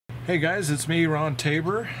Hey guys, it's me, Ron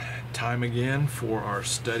Tabor. Time again for our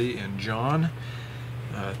study in John.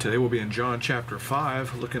 Today we'll be in John chapter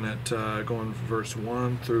 5, looking at going verse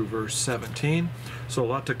 1 through verse 17. So a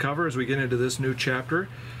lot to cover as we get into this new chapter.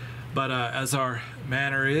 But as our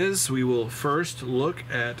manner is, we will first look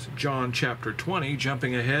at John chapter 20,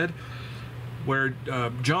 jumping ahead, where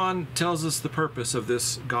John tells us the purpose of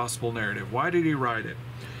this gospel narrative. Why did he write it?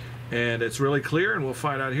 And it's really clear, and we'll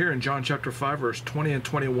find out here in John chapter 5, verse 20 and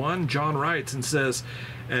 21. John writes and says,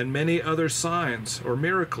 "And many other signs or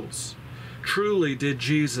miracles truly did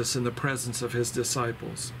Jesus in the presence of his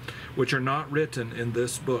disciples, which are not written in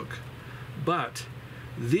this book. But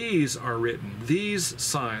these are written, these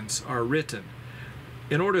signs are written,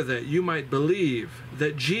 in order that you might believe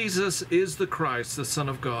that Jesus is the Christ, the Son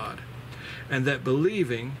of God, and that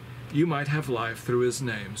believing you might have life through his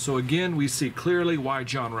name." So again, we see clearly why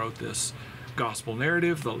John wrote this gospel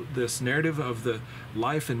narrative, this narrative of the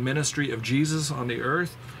life and ministry of Jesus on the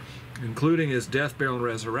earth, including his death, burial, and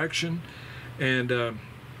resurrection. And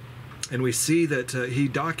we see that he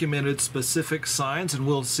documented specific signs, and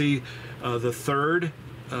we'll see the third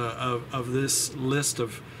of this list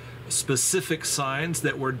of specific signs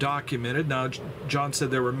that were documented. Now, John said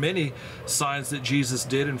there were many signs that Jesus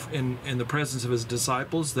did in the presence of his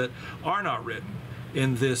disciples that are not written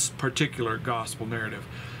in this particular gospel narrative.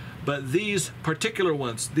 But these particular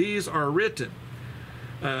ones, these are written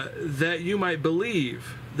that you might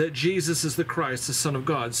believe that Jesus is the Christ, the Son of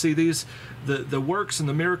God. See, the works and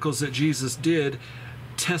the miracles that Jesus did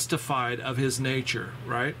testified of his nature,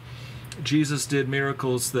 right? Jesus did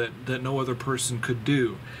miracles that no other person could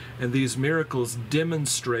do. And these miracles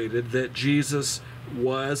demonstrated that Jesus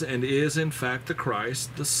was and is in fact the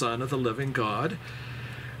Christ, the Son of the living God.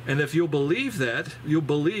 And if you'll believe that,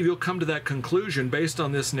 you'll come to that conclusion based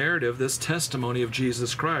on this narrative, this testimony of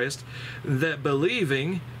Jesus Christ, that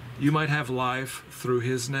believing you might have life through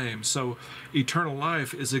his name. So eternal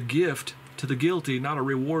life is a gift to the guilty, not a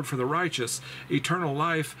reward for the righteous. Eternal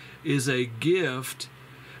life is a gift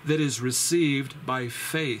that is received by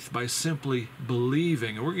faith, by simply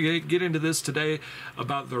believing. And we're going to get into this today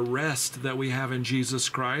about the rest that we have in Jesus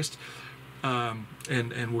Christ. And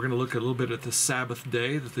we're going to look a little bit at the Sabbath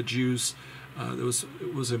day that the Jews, that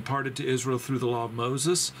was imparted to Israel through the law of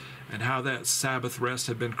Moses, and how that Sabbath rest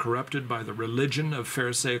had been corrupted by the religion of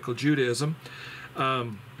Pharisaical Judaism.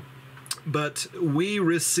 But we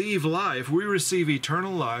receive life, we receive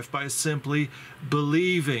eternal life by simply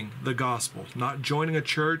believing the gospel, not joining a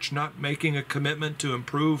church, not making a commitment to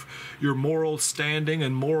improve your moral standing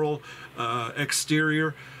and moral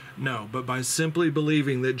exterior. No, but by simply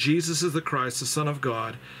believing that Jesus is the Christ, the Son of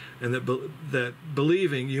God, and that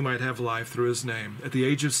believing you might have life through his name. At the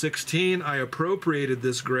age of 16, I appropriated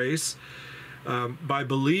this grace. By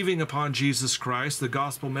believing upon Jesus Christ. The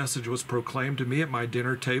gospel message was proclaimed to me at my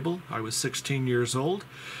dinner table. I was 16 years old.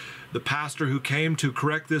 The pastor who came to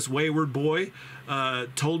correct this wayward boy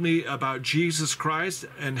told me about Jesus Christ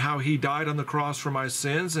and how he died on the cross for my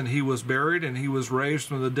sins, and he was buried and he was raised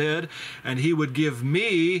from the dead, and he would give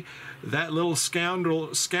me, that little scoundrel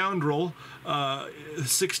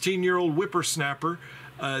 16-year-old whippersnapper,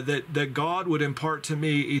 that God would impart to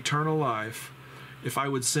me eternal life if I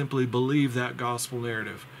would simply believe that gospel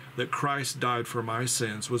narrative, that Christ died for my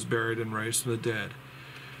sins, was buried, and raised from the dead.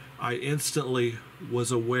 I instantly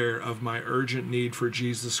was aware of my urgent need for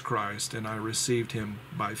Jesus Christ, and I received him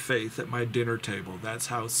by faith at my dinner table. That's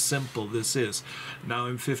how simple this is. Now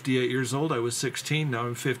I'm 58 years old. I was 16. Now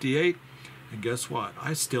I'm 58. And guess what?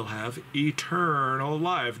 I still have eternal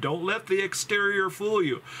life. Don't let the exterior fool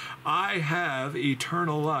you. I have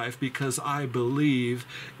eternal life because I believe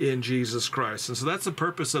in Jesus Christ. And so that's the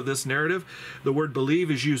purpose of this narrative. The word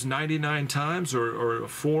believe is used 99 times, or a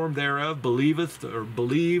form thereof, believeth or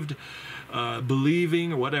believed,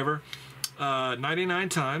 believing or whatever, 99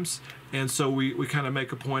 times. And so we kind of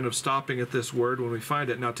make a point of stopping at this word when we find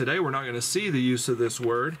it. Now today we're not going to see the use of this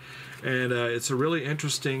word. And it's a really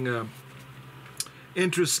interesting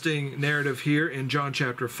narrative here in John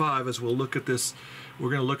chapter 5. As we'll look at this, we're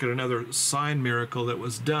going to look at another sign miracle that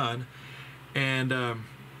was done. And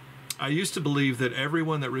I used to believe that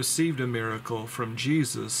everyone that received a miracle from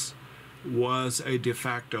Jesus was a de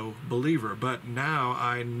facto believer, but now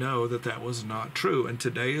I know that that was not true. And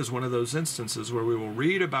today is one of those instances where we will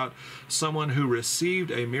read about someone who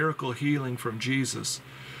received a miracle healing from Jesus,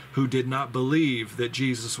 who did not believe that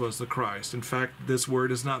Jesus was the Christ. In fact, this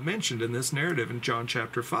word is not mentioned in this narrative in John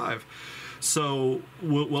chapter 5. So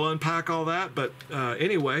we'll unpack all that. But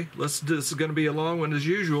anyway, this is going to be a long one as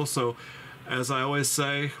usual. So as I always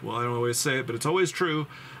say, well, I don't always say it, but it's always true.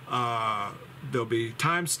 there'll be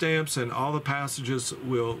timestamps, and all the passages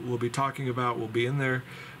we'll be talking about will be in there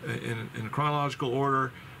in a chronological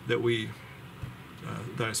order that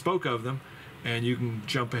that I spoke of them, and you can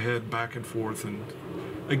jump ahead back and forth. And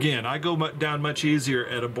again, I go down much easier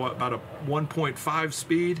at about a 1.5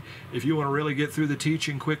 speed. If you want to really get through the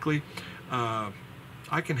teaching quickly,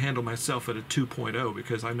 I can handle myself at a 2.0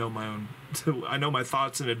 because I know my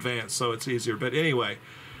thoughts in advance, so it's easier. But anyway,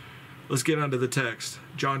 let's get on to the text.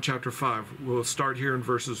 John chapter 5. We'll start here in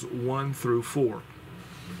verses 1 through 4.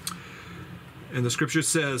 And the scripture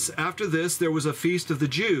says, "After this there was a feast of the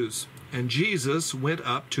Jews, and Jesus went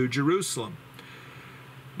up to Jerusalem.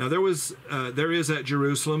 Now there is at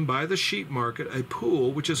Jerusalem by the sheep market a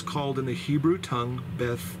pool which is called in the Hebrew tongue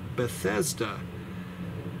Bethesda,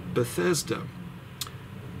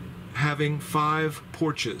 having 5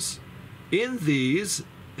 porches. In these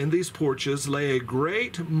porches lay a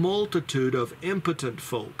great multitude of impotent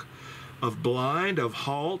folk, of blind, of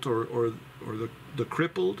halt, or the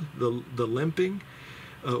crippled, the limping,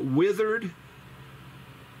 withered."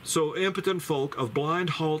 So impotent folk of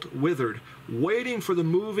blind, halt, withered, waiting for the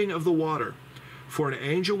moving of the water. For an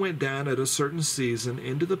angel went down at a certain season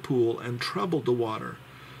into the pool and troubled the water.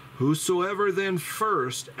 Whosoever then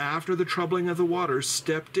first, after the troubling of the water,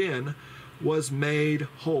 stepped in, was made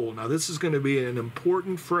whole. Now this is going to be an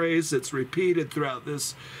important phrase that's repeated throughout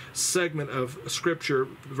this segment of Scripture,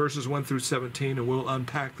 verses 1 through 17, and we'll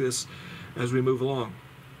unpack this as we move along.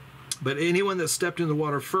 But anyone that stepped in the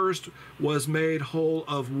water first was made whole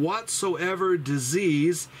of whatsoever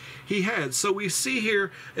disease he had. So we see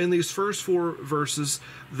here in these first 4 verses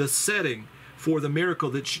the setting for the miracle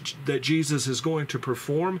that Jesus is going to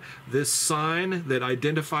perform, this sign that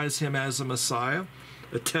identifies him as a Messiah,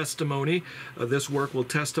 a testimony. This work will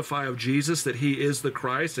testify of Jesus, that he is the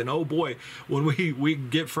Christ. And oh boy, when we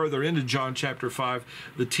get further into John chapter 5,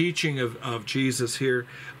 the teaching of Jesus here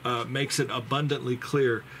makes it abundantly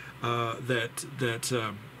clear that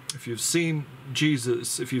if you've seen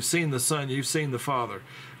Jesus, if you've seen the Son, you've seen the Father.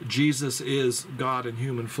 Jesus is God in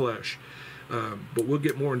human flesh. But we'll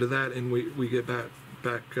get more into that, and we get back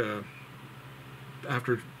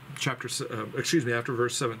after after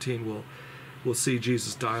verse 17. We'll see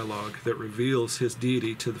Jesus' dialogue that reveals his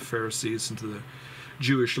deity to the Pharisees and to the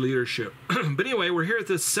Jewish leadership. But anyway, we're here at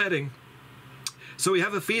this setting. So we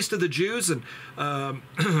have a feast of the Jews, and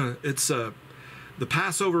it's the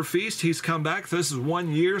Passover feast. He's come back. This is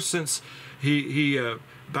 1 year since he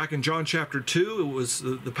back in John chapter 2, it was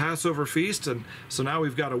the Passover feast, and so now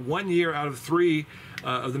we've got a 1 year out of 3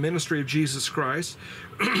 of the ministry of Jesus Christ.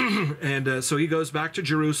 And so he goes back to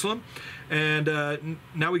Jerusalem, and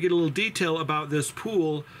now we get a little detail about this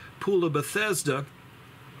pool of Bethesda.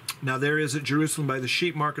 Now there is at Jerusalem by the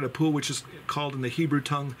sheep market a pool which is called in the Hebrew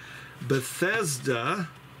tongue Bethesda,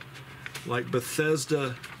 like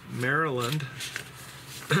Bethesda, Maryland.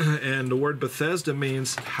 And the word Bethesda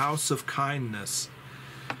means house of kindness.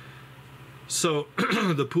 So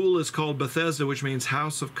the pool is called Bethesda, which means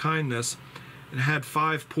house of kindness. It had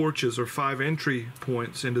 5 porches, or 5 entry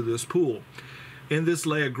points into this pool. In this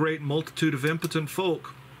lay a great multitude of impotent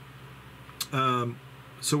folk.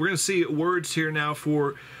 So we're going to see words here now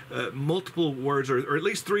for multiple words, or at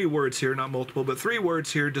least 3 words here, not multiple, but 3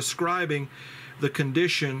 words here describing the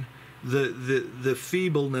condition, the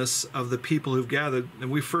feebleness of the people who've gathered.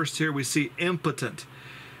 And we see impotent.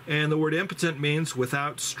 And the word impotent means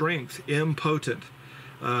without strength, impotent.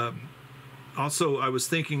 Also, I was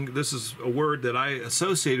thinking, this is a word that I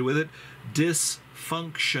associated with it,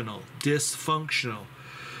 dysfunctional.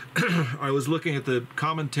 I was looking at the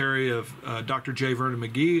commentary of Dr. J. Vernon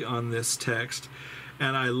McGee on this text,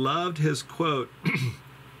 and I loved his quote.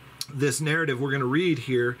 This narrative we're going to read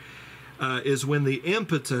here is when the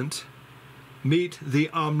impotent meet the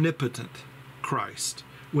omnipotent Christ.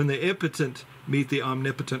 When the impotent meet the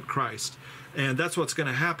omnipotent Christ. And that's what's going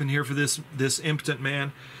to happen here for this impotent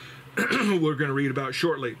man we're going to read about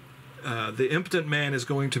shortly. The impotent man is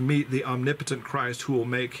going to meet the omnipotent Christ who will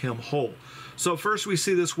make him whole. So first we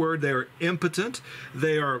see this word, they are impotent.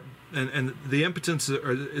 They are, and the impotence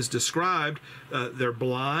is described, they're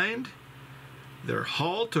blind, they're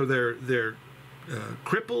halt, or they're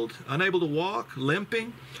crippled, unable to walk,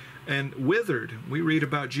 limping, and withered. We read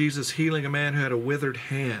about Jesus healing a man who had a withered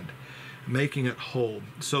hand, making it whole.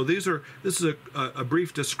 So this is a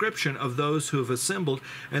brief description of those who have assembled.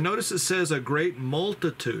 And notice it says a great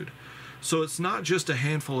multitude. So it's not just a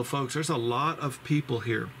handful of folks. There's a lot of people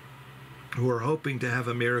here who are hoping to have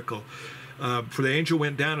a miracle. For the angel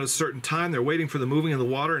went down at a certain time. They're waiting for the moving of the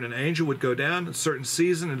water, and an angel would go down at a certain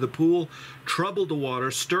season into the pool, troubled the water,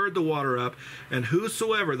 stirred the water up, and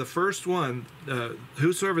whosoever then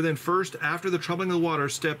first after the troubling of the water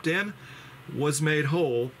stepped in was made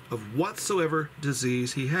whole of whatsoever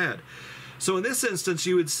disease he had. So in this instance,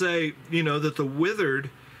 you would say, that the withered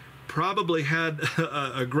probably had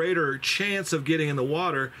a greater chance of getting in the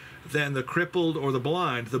water than the crippled or the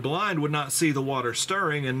blind. The blind would not see the water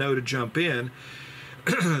stirring and know to jump in.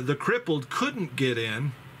 The crippled couldn't get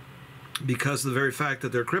in because of the very fact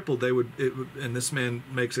that they're crippled. And this man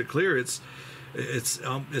makes it clear it's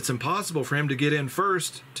impossible for him to get in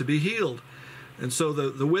first to be healed. And so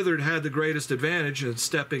the withered had the greatest advantage in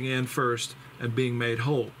stepping in first and being made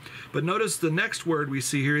whole. But notice the next word we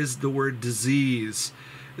see here is the word disease.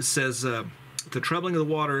 It says, the troubling of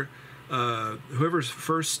the water, whoever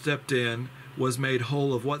first stepped in was made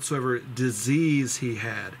whole of whatsoever disease he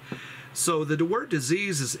had. So the word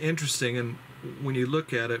disease is interesting, and when you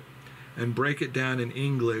look at it and break it down in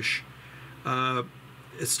English,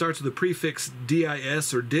 it starts with the prefix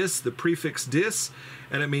dis or dis, the prefix dis,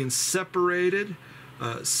 and it means separated,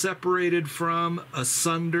 separated from,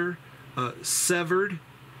 asunder, severed.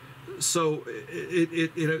 So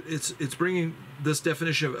it's bringing this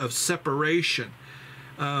definition of separation,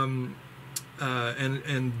 and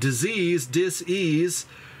disease, dis-ease.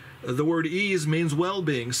 The word ease means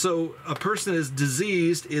well-being. So a person is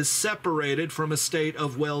diseased is separated from a state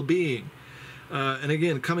of well-being. And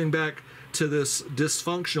again, coming back to this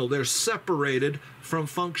dysfunctional, they're separated from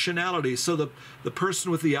functionality. So the person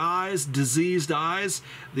with the eyes, diseased eyes,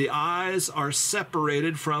 the eyes are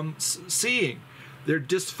separated from seeing. They're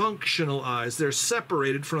dysfunctional eyes. They're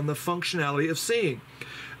separated from the functionality of seeing.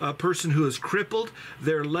 A person who is crippled,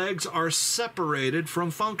 their legs are separated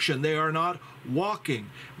from function. They are not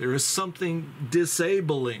walking. There is something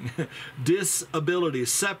disabling, disability,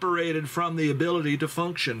 separated from the ability to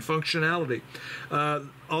function, functionality.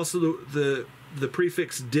 Also, the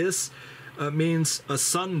prefix dis means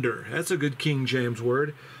asunder. That's a good King James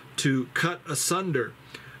word, to cut asunder.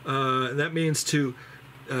 That means to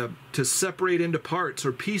separate into parts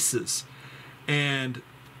or pieces. And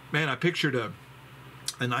man, I pictured a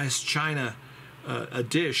nice china, a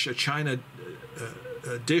dish of china,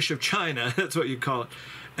 that's what you call it.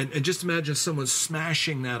 And just imagine someone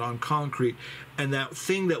smashing that on concrete, and that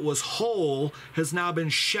thing that was whole has now been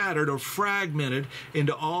shattered or fragmented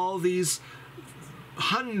into all these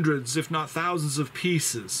hundreds, if not thousands of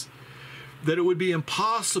pieces, that it would be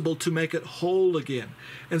impossible to make it whole again.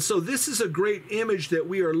 And so this is a great image that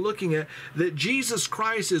we are looking at, that Jesus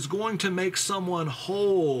Christ is going to make someone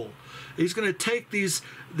whole. He's going to take these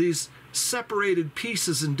separated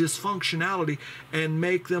pieces and dysfunctionality and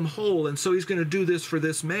make them whole. And so he's going to do this for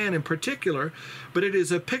this man in particular, but it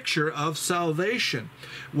is a picture of salvation.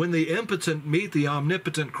 When the impotent meet the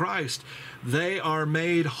omnipotent Christ, they are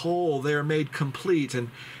made whole, they are made complete. And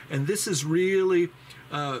this is really,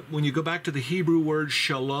 when you go back to the Hebrew word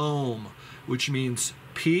shalom, which means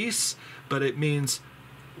peace, but it means,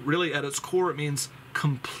 really at its core, it means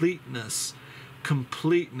completeness.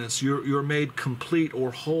 Completeness. You're made complete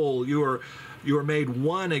or whole. You're made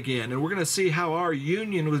one again. And we're going to see how our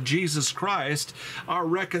union with Jesus Christ, our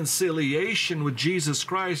reconciliation with Jesus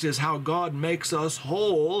Christ, is how God makes us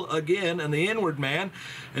whole again in the inward man,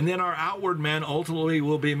 and then our outward man ultimately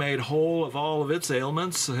will be made whole of all of its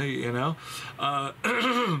ailments,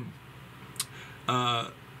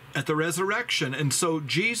 at the resurrection. And so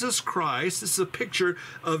Jesus Christ, this is a picture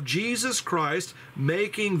of Jesus Christ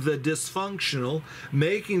making the dysfunctional,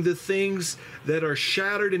 making the things that are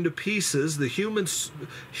shattered into pieces, the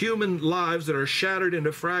human lives that are shattered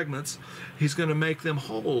into fragments, he's going to make them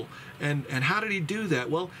whole. And how did he do that?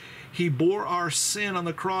 Well, he bore our sin on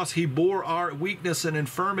the cross. He bore our weakness and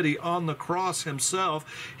infirmity on the cross himself.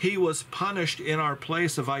 He was punished in our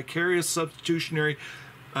place, a vicarious substitutionary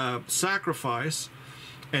sacrifice.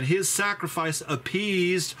 And his sacrifice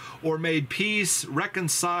appeased or made peace,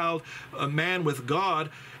 reconciled a man with God.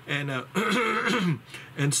 And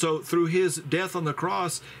and so through his death on the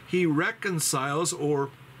cross, he reconciles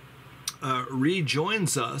or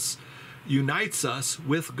rejoins us, unites us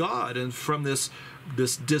with God. And from this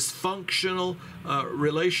dysfunctional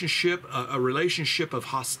relationship, a relationship of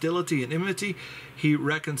hostility and enmity, he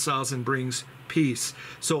reconciles and brings peace.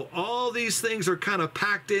 So all these things are kind of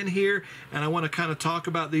packed in here, and I want to kind of talk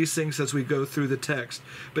about these things as we go through the text.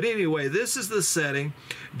 But anyway, this is the setting.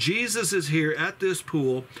 Jesus is here at this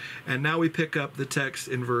pool, and now we pick up the text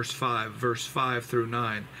in verse 5 through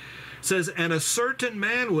 9. It says, "And a certain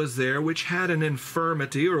man was there which had an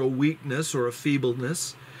infirmity," or a weakness, or a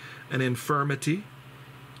feebleness, an infirmity,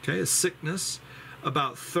 Okay, a sickness,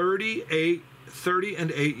 about 30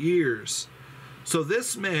 and 8 years. So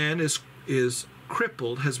this man is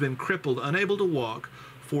crippled, has been crippled, unable to walk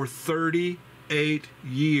for 38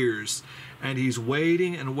 years. And he's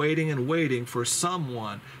waiting and waiting and waiting for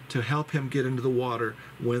someone to help him get into the water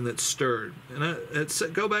when it's stirred. And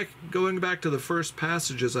going back to the first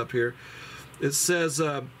passages up here, it says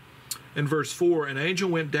in verse 4, an angel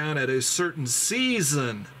went down at a certain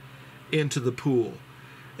season into the pool.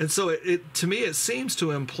 And so to me it seems to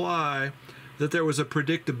imply that there was a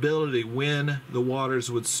predictability when the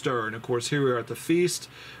waters would stir. And of course, here we are at the feast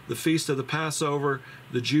of the Passover.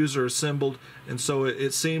 The Jews are assembled, and so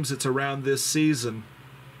it seems it's around this season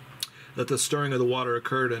that the stirring of the water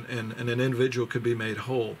occurred, and an individual could be made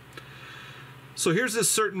whole. So here's this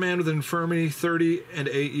certain man with an infirmity, 30 and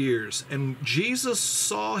 8 years. And Jesus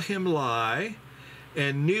saw him lie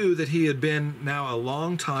and knew that he had been now a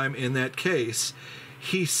long time in that case.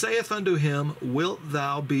 He saith unto him, wilt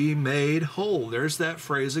thou be made whole? There's that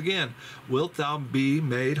phrase again. Wilt thou be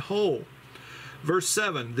made whole? Verse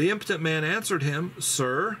 7, the impotent man answered him,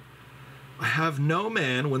 Sir, I have no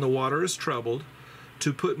man when the water is troubled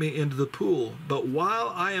to put me into the pool, but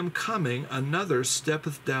while I am coming, another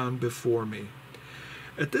steppeth down before me.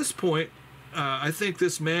 At this point, I think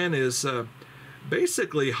this man is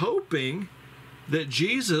basically hoping that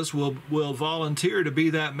Jesus will volunteer to be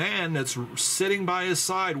that man that's sitting by his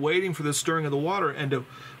side waiting for the stirring of the water, and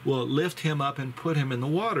will lift him up and put him in the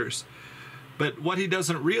waters. But what he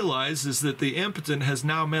doesn't realize is that the impotent has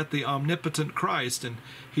now met the omnipotent Christ, and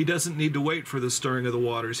he doesn't need to wait for the stirring of the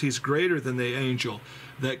waters. He's greater than the angel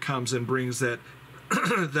that comes and brings that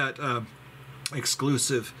that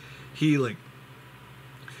exclusive healing.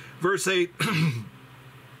 Verse 8,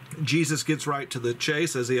 Jesus gets right to the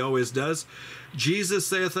chase, as he always does. Jesus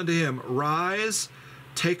saith unto him, Rise,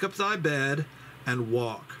 take up thy bed, and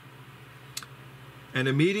walk. And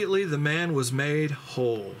immediately the man was made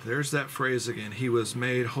whole. There's that phrase again. He was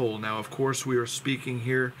made whole. Now, of course, we are speaking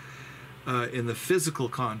here in the physical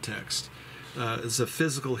context. It's a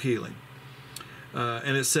physical healing.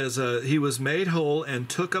 And it says, he was made whole and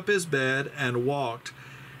took up his bed and walked.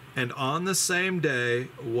 And on the same day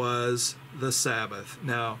was the Sabbath.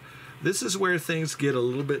 Now, this is where things get a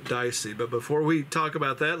little bit dicey. But before we talk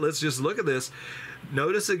about that, let's just look at this.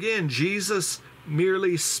 Notice again, Jesus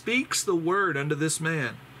merely speaks the word unto this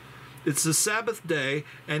man. It's the Sabbath day,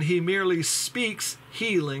 and he merely speaks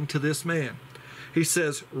healing to this man. He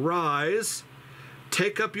says, Rise,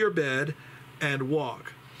 take up your bed, and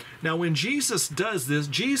walk. Now, when Jesus does this,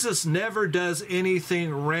 Jesus never does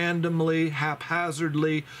anything randomly,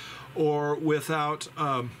 haphazardly, or without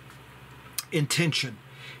intention.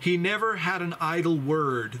 He never had an idle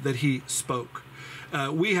word that he spoke.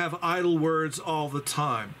 We have idle words all the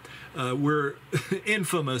time. We're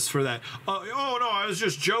infamous for that. Oh, no, I was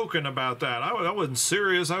just joking about that. I wasn't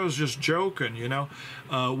serious. I was just joking, you know.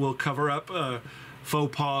 We'll cover up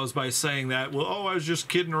faux pas by saying that. Well, I was just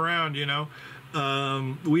kidding around, you know.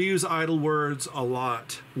 We use idle words a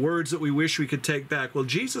lot, words that we wish we could take back. Well,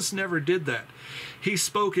 Jesus never did that. He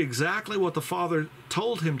spoke exactly what the Father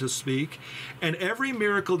told him to speak, and every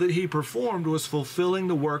miracle that he performed was fulfilling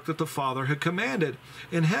the work that the Father had commanded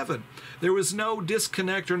in heaven. There was no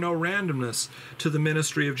disconnect or no randomness to the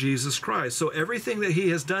ministry of Jesus Christ. So everything that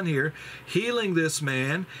he has done here, healing this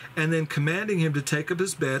man and then commanding him to take up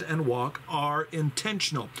his bed and walk, are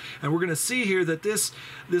intentional. And we're going to see here that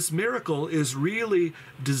this miracle is really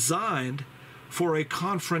designed for a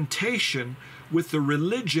confrontation with the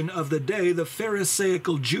religion of the day, the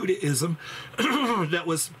Pharisaical Judaism that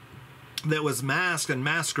was masked and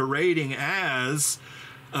masquerading as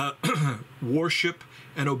worship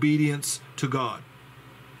and obedience to God.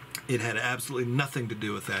 It had absolutely nothing to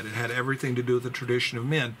do with that. It had everything to do with the tradition of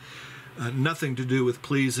men, nothing to do with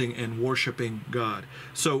pleasing and worshiping God.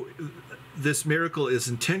 So this miracle is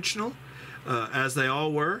intentional, as they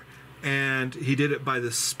all were, and he did it by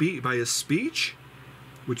his speech,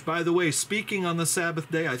 which, by the way, speaking on the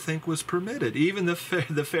Sabbath day, I think, was permitted. Even the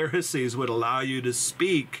Pharisees would allow you to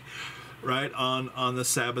speak, right, on the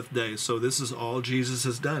Sabbath day. So this is all Jesus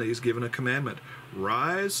has done. He's given a commandment.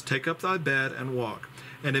 Rise, take up thy bed, and walk.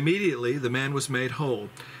 And immediately the man was made whole,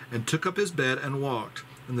 and took up his bed and walked.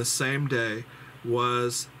 And the same day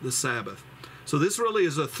was the Sabbath. So this really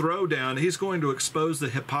is a throwdown. He's going to expose the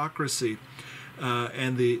hypocrisy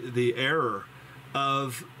and the error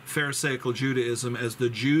of Pharisaical Judaism, as the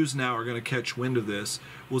Jews now are going to catch wind of this.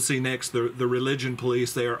 We'll see next the religion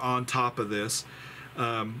police. They are on top of this,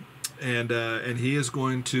 and he is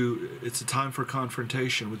going to. It's a time for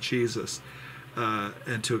confrontation with Jesus,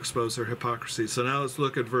 and to expose their hypocrisy. So now let's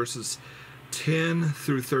look at verses 10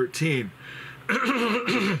 through 13.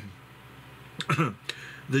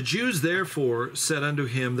 The Jews therefore said unto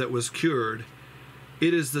him that was cured,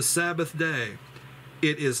 It is the Sabbath day.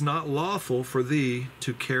 It is not lawful for thee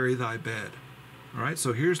to carry thy bed. All right,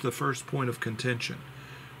 so here's the first point of contention.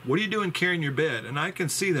 What are you doing carrying your bed? And I can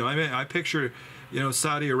see them. I mean, I picture,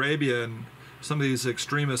 Saudi Arabia and some of these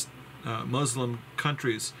extremist Muslim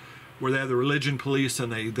countries where they have the religion police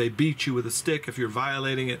and they beat you with a stick if you're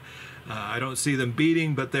violating it. I don't see them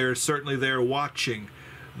beating, but they're certainly there watching.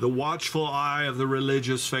 The watchful eye of the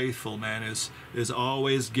religious faithful, man, is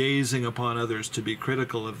always gazing upon others to be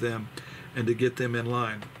critical of them and to get them in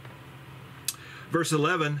line. Verse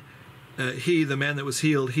 11, he, the man that was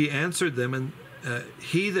healed, he answered them, and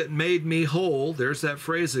he that made me whole, there's that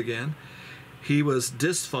phrase again, he was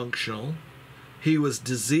dysfunctional, he was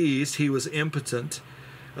diseased, he was impotent,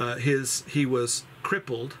 he was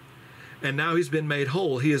crippled, and now he's been made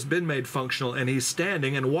whole. He has been made functional, and he's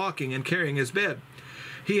standing and walking and carrying his bed.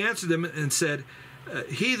 He answered them and said,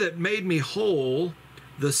 He that made me whole,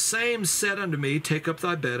 the same said unto me, Take up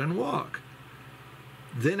thy bed and walk.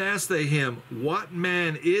 Then asked they him, What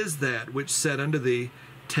man is that which said unto thee,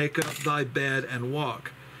 Take up thy bed and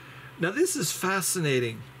walk? Now this is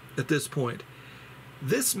fascinating at this point.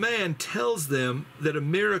 This man tells them that a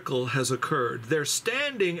miracle has occurred. They're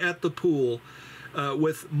standing at the pool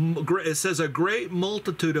with, it says, a great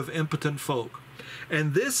multitude of impotent folk.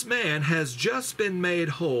 And this man has just been made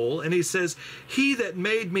whole, and he says, He that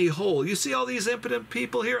made me whole. You see all these impotent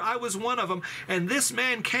people here? I was one of them, and this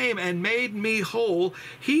man came and made me whole.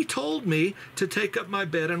 He told me to take up my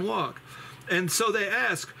bed and walk. And so they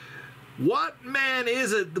ask, What man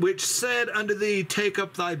is it which said unto thee, Take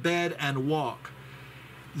up thy bed and walk?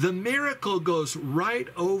 The miracle goes right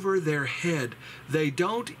over their head. They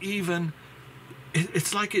don't even...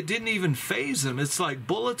 It's like it didn't even faze them. It's like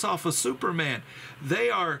bullets off of Superman. They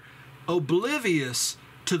are oblivious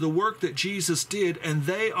to the work that Jesus did, and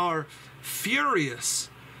they are furious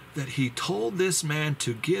that he told this man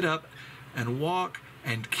to get up and walk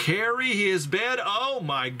and carry his bed. Oh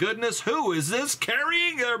my goodness, who is this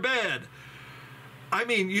carrying their bed? I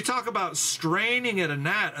mean, you talk about straining at a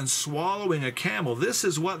gnat and swallowing a camel. This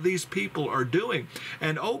is what these people are doing.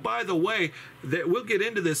 And oh, by the way, we'll get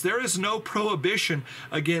into this. There is no prohibition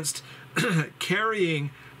against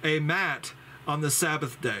carrying a mat on the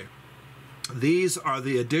Sabbath day. These are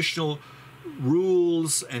the additional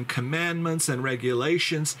rules and commandments and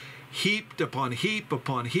regulations heaped upon heap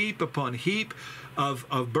upon heap upon heap of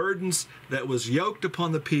burdens that was yoked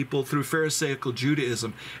upon the people through Pharisaical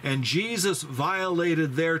Judaism. And Jesus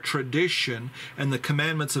violated their tradition and the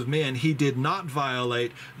commandments of men. He did not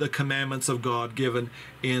violate the commandments of God given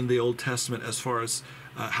in the Old Testament as far as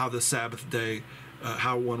how the Sabbath day,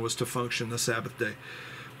 how one was to function the Sabbath day.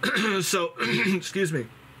 So, excuse me.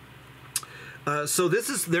 So this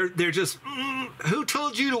is, they're just, who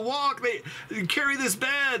told you to walk? They carry this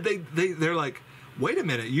bed. They're like, wait a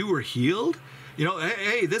minute, you were healed?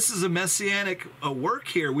 Hey, this is a messianic work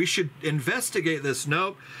here. We should investigate this.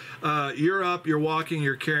 Nope. You're up, you're walking,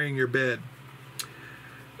 you're carrying your bed.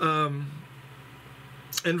 In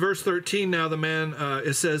verse 13 now, the man,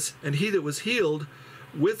 it says, And he that was healed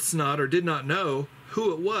wist not or did not know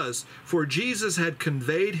who it was, for Jesus had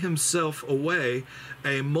conveyed himself away,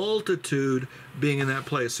 a multitude being in that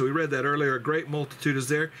place. So we read that earlier, a great multitude is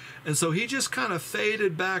there. And so he just kind of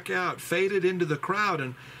faded back out, faded into the crowd,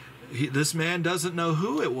 and this man doesn't know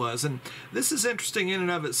who it was. And this is interesting in and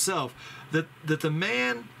of itself, that the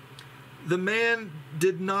man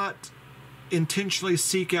did not intentionally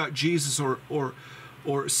seek out Jesus or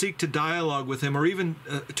seek to dialogue with him or even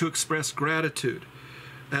to express gratitude.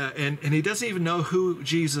 And he doesn't even know who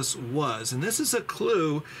Jesus was. And this is a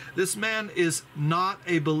clue. This man is not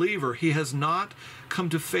a believer. He has not come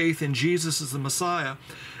to faith in Jesus as the Messiah.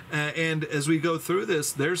 And as we go through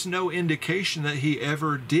this, there's no indication that he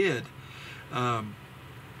ever did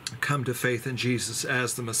come to faith in Jesus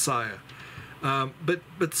as the Messiah.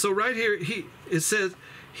 But so right here, it says,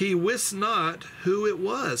 he wist not who it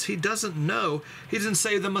was. He doesn't know. He doesn't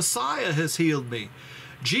say, the Messiah has healed me.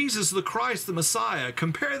 Jesus the Christ, the Messiah.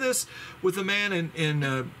 Compare this with the man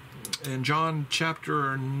in John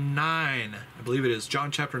chapter 9. I believe it is.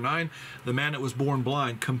 John chapter 9, the man that was born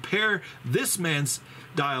blind. Compare this man's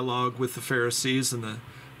dialogue with the Pharisees and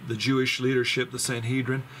the Jewish leadership, the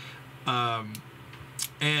Sanhedrin,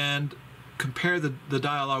 and compare the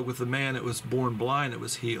dialogue with the man that was born blind that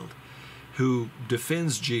was healed, who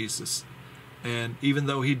defends Jesus And even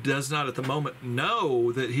though he does not at the moment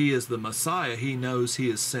know that he is the Messiah, he knows he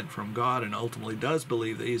is sent from God and ultimately does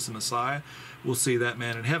believe that he's the Messiah. We'll see that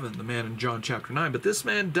man in heaven, the man in John chapter 9. But this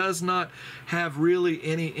man does not have really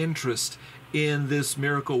any interest in this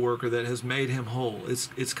miracle worker that has made him whole.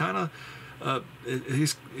 It's kind of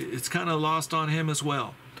it's kind of lost on him as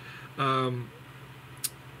well.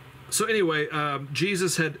 So anyway,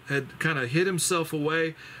 Jesus had kind of hid himself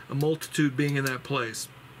away, a multitude being in that place.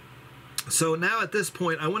 So now at this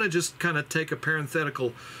point, I want to just kind of take a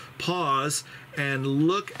parenthetical pause and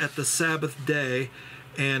look at the Sabbath day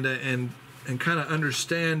and kind of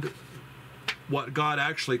understand what God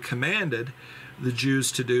actually commanded the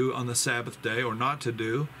Jews to do on the Sabbath day or not to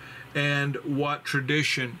do, and what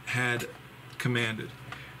tradition had commanded.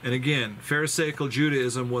 And again, Pharisaical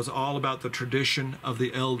Judaism was all about the tradition of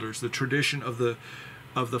the elders, the tradition of the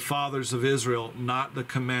fathers of Israel, not the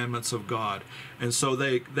commandments of God. And so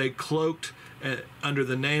they cloaked under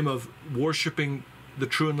the name of worshiping the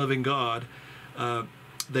true and living God.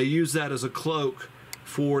 They used that as a cloak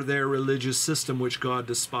for their religious system, which God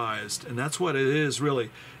despised. And that's what it is, really,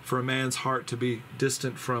 for a man's heart to be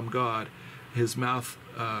distant from God. His mouth,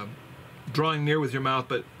 drawing near with your mouth,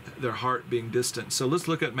 but their heart being distant. So let's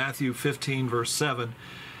look at Matthew 15, verse 7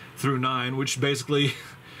 through 9, which basically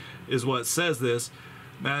is what says this.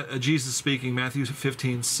 Jesus speaking, Matthew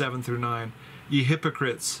 15, 7 through 9. Ye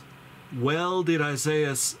hypocrites, well did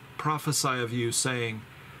Isaiah prophesy of you, saying,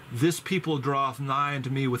 This people draweth nigh unto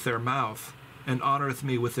me with their mouth, and honoreth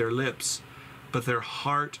me with their lips, but their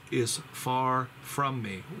heart is far from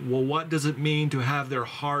me. Well, what does it mean to have their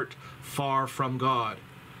heart far from God?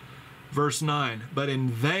 Verse 9, But in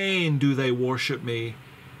vain do they worship me,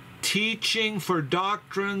 teaching for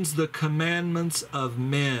doctrines the commandments of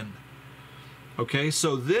men. Okay,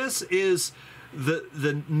 so this is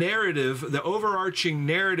the narrative, the overarching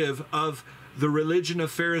narrative of the religion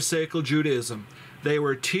of Pharisaical Judaism. They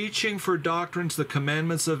were teaching for doctrines the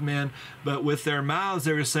commandments of men, but with their mouths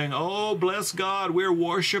they were saying, oh, bless God, we're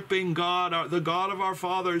worshiping God, the God of our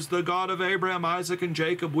fathers, the God of Abraham, Isaac, and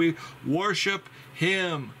Jacob. We worship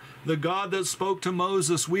Him. The God that spoke to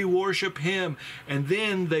Moses, we worship Him. And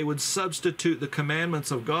then they would substitute the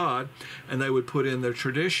commandments of God, and they would put in their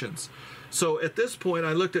traditions. So at this point,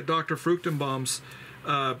 I looked at Dr. Fruchtenbaum's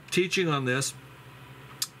teaching on this.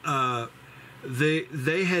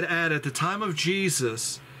 They had added, at the time of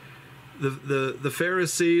Jesus, the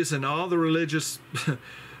Pharisees and all the religious,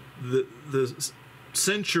 the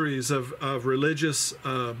centuries of religious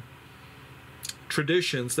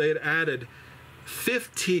traditions, they had added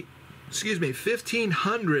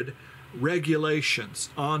 1,500 regulations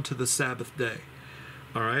onto the Sabbath day.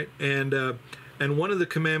 All right, and one of the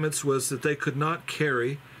commandments was that they could not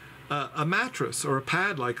carry a mattress or a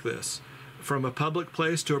pad like this from a public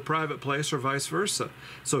place to a private place, or vice versa.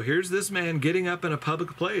 So here's this man getting up in a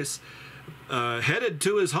public place, headed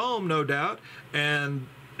to his home, no doubt, and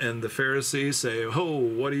the Pharisees say, oh,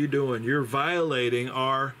 what are you doing? You're violating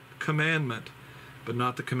our commandment, but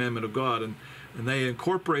not the commandment of God. And they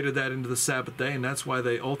incorporated that into the Sabbath day, and that's why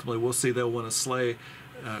they ultimately, we'll see, they'll want to slay,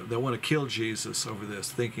 they'll want to kill Jesus over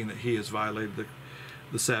this, thinking that he has violated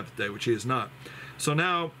the Sabbath day, which he is not. So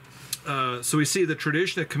now, so we see the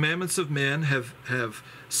tradition, the commandments of men have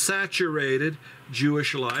saturated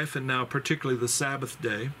Jewish life, and now particularly the Sabbath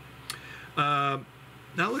day. Now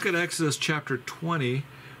look at Exodus chapter 20.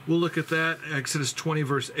 We'll look at that, Exodus 20,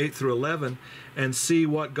 verse 8 through 11, and see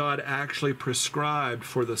what God actually prescribed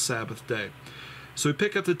for the Sabbath day. So we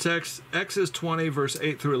pick up the text, Exodus 20, verse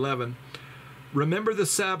 8 through 11. Remember the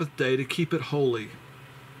Sabbath day to keep it holy.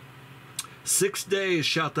 6 days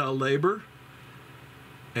shalt thou labor,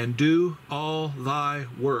 and do all thy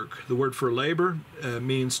work. The word for labor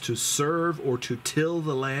means to serve or to till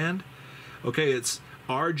the land. Okay, it's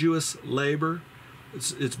arduous labor.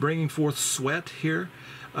 It's bringing forth sweat here.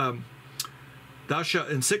 Thou shalt,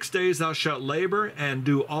 in 6 days thou shalt labor and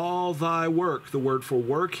do all thy work. The word for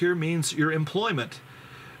work here means your employment.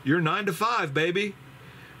 You're 9 to 5, baby.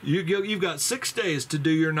 You've got 6 days to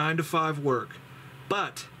do your 9 to 5 work.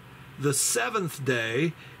 But the seventh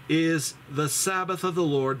day is the Sabbath of the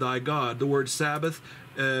Lord thy God. The word Sabbath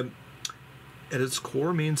at its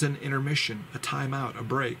core means an intermission, a time out, a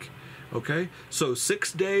break. Okay? So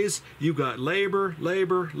 6 days, you've got labor,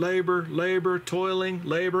 toiling,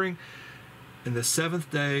 laboring. And the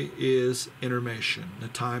seventh day is intermission, the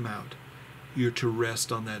time out. You're to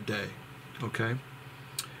rest on that day. Okay?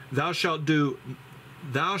 Thou shalt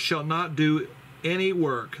not do any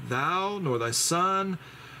work, thou, nor thy son,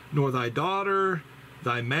 nor thy daughter,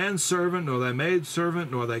 thy manservant, nor thy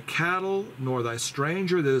maidservant, nor thy cattle, nor thy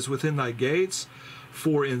stranger that is within thy gates.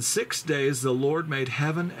 For in 6 days the Lord made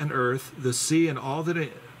heaven and earth, the sea and all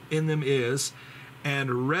that in them is,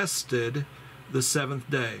 and rested the seventh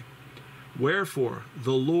day. Wherefore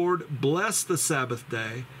the Lord blessed the Sabbath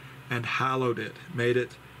day and hallowed it, made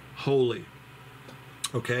it holy.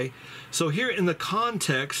 Okay, so here in the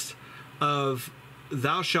context of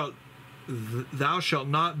thou shalt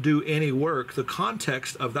not do any work, the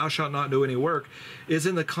context of thou shalt not do any work is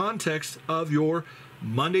in the context of your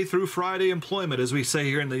Monday through Friday employment, as we say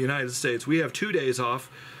here in the United States. We have 2 days off.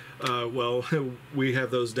 Well, we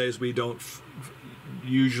have those days we don't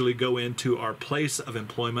usually go into our place of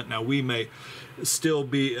employment. Now, we may still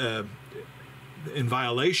be in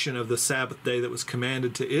violation of the Sabbath day that was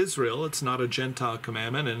commanded to Israel. It's not a Gentile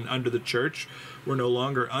commandment, and under the church, we're no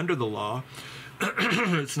longer under the law.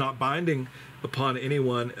 It's not binding upon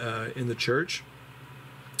anyone in the church.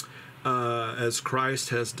 As Christ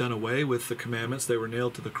has done away with the commandments, they were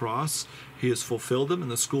nailed to the cross. He has fulfilled them, and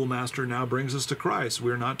the schoolmaster now brings us to Christ.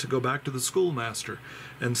 We're not to go back to the schoolmaster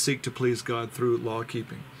and seek to please God through law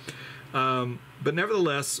keeping. But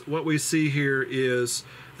nevertheless, what we see here is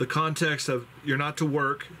the context of you're not to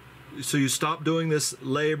work. So you stop doing this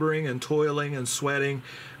laboring and toiling and sweating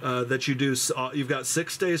that you do. You've got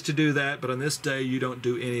 6 days to do that, but on this day you don't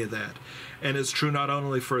do any of that. And it's true not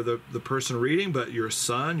only for the person reading, but your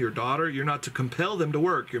son, your daughter. You're not to compel them to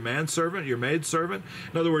work. Your manservant, your maidservant.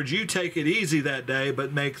 In other words, you take it easy that day,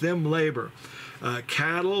 but make them labor.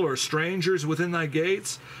 Cattle or strangers within thy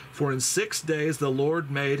gates. For in 6 days the Lord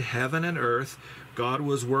made heaven and earth. God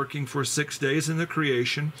was working for 6 days in the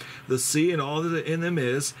creation, the sea and all that in them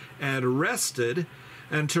is, and rested.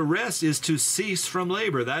 And to rest is to cease from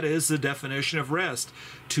labor. That is the definition of rest,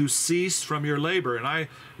 to cease from your labor. And I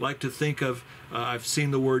like to think of, I've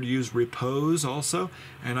seen the word used repose also,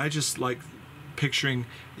 and I just like picturing,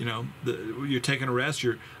 you're taking a rest,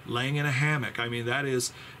 you're laying in a hammock. I mean, that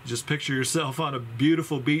is, just picture yourself on a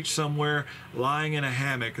beautiful beach somewhere, lying in a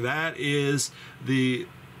hammock. That is the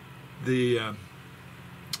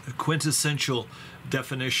quintessential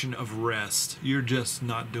definition of rest. You're just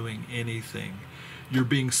not doing anything. You're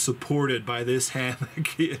being supported by this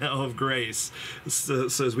hammock, of grace. So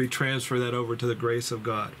as we transfer that over to the grace of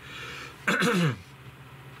God,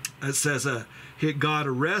 it says, God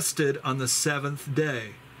rested on the seventh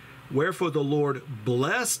day. Wherefore the Lord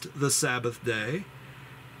blessed the Sabbath day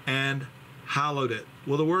and hallowed it.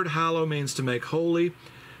 Well, the word hallow means to make holy.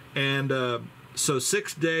 And so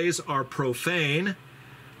 6 days are profane.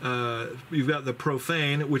 You've got the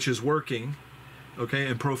profane, which is working. Okay,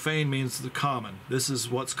 and profane means the common. This is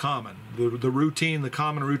what's common. The routine, the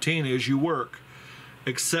common routine is you work.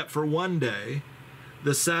 Except for one day,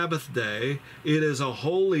 the Sabbath day, it is a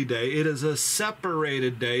holy day. It is a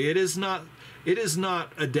separated day. It is not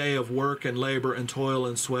a day of work and labor and toil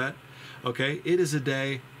and sweat. Okay, it is a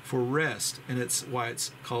day for rest, and it's why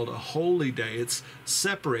it's called a holy day. It's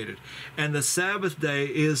separated. And the Sabbath day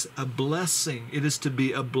is a blessing. It is to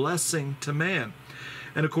be a blessing to man.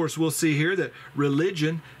 And of course, we'll see here that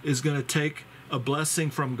religion is going to take a blessing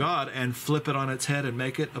from God and flip it on its head and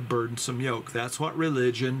make it a burdensome yoke. That's what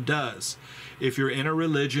religion does. If you're in a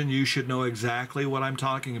religion, you should know exactly what I'm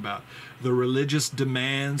talking about. The religious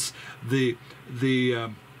demands, the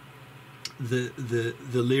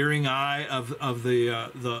leering eye of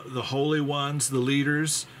the holy ones, the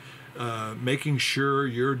leaders, making sure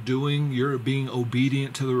you're being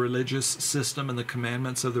obedient to the religious system and the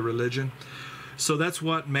commandments of the religion. So that's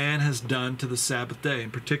what man has done to the Sabbath day,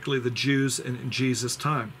 and particularly the Jews in Jesus'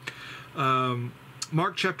 time.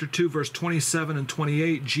 Mark chapter 2, verse 27 and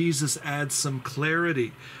 28, Jesus adds some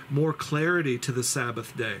clarity, more clarity to the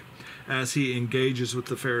Sabbath day as he engages with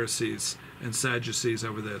the Pharisees and Sadducees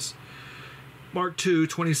over this. Mark 2,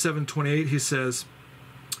 27, 28, he says,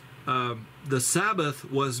 the Sabbath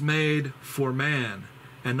was made for man,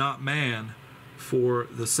 and not man for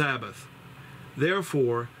the Sabbath.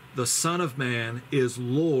 Therefore, the Son of Man is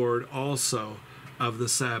Lord also of the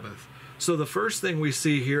Sabbath. So the first thing we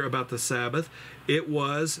see here about the Sabbath, it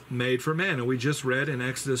was made for man. And we just read in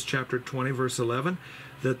Exodus chapter 20, verse 11,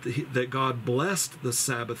 that God blessed the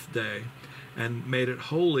Sabbath day and made it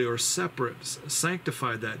holy or separate,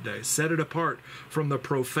 sanctified that day, set it apart from the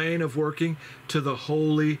profane of working to the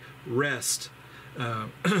holy rest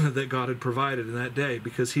that God had provided in that day,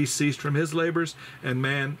 because he ceased from his labors, and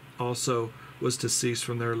man also was to cease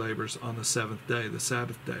from their labors on the seventh day, the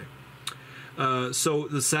Sabbath day. So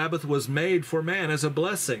the Sabbath was made for man as a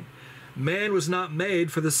blessing. Man was not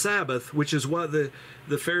made for the Sabbath, which is what the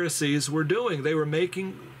Pharisees were doing. They were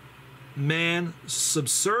making man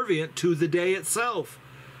subservient to the day itself.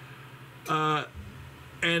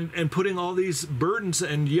 and putting all these burdens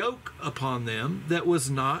and yoke upon them that was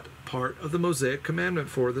not part of the Mosaic commandment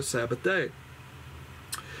for the Sabbath day.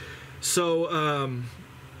 So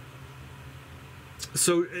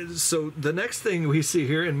the next thing we see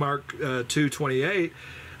here in Mark 2:28,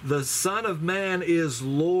 the Son of Man is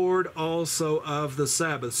Lord also of the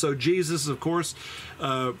Sabbath. So Jesus, of course,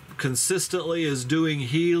 consistently is doing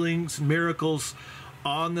healings, miracles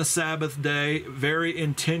on the Sabbath day, very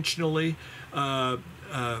intentionally.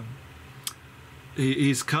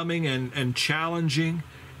 He's coming and challenging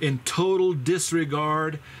in total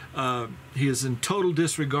disregard. He is in total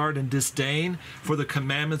disregard and disdain for the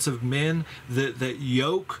commandments of men that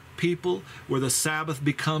yoke people, where the Sabbath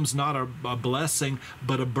becomes not a blessing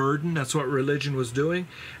but a burden. That's what religion was doing.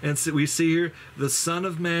 And so we see here, the Son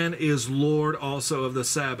of Man is Lord also of the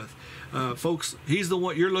Sabbath. Folks, he's the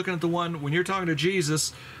one. You're looking at the one, when you're talking to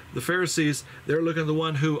Jesus, the Pharisees, they're looking at the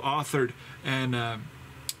one who authored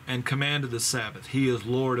and commanded the Sabbath. He is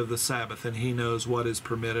Lord of the Sabbath, and he knows what is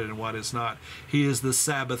permitted and what is not. He is the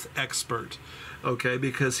Sabbath expert, okay,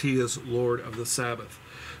 because he is Lord of the Sabbath.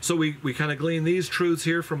 So we kind of glean these truths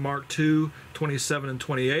here from Mark 2:27 and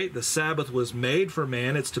 28. The Sabbath was made for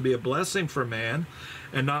man. It's to be a blessing for man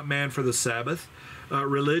and not man for the Sabbath.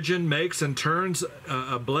 Religion makes and turns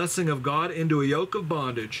a blessing of God into a yoke of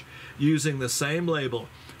bondage using the same label.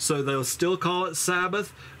 So they'll still call it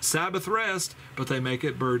Sabbath rest, but they make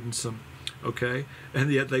it burdensome, okay? And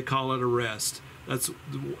yet they call it a rest.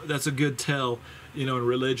 That's a good tell, in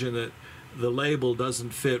religion, that the label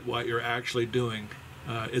doesn't fit what you're actually doing.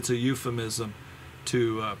 It's a euphemism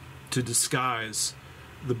to disguise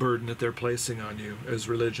the burden that they're placing on you, as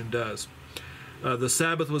religion does. The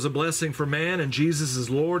Sabbath was a blessing for man, and Jesus is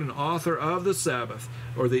Lord and author of the Sabbath,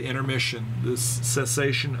 or the intermission, the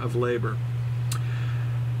cessation of labor.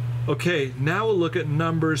 Okay, now we'll look at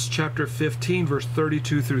Numbers chapter 15, verse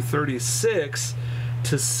 32 through 36,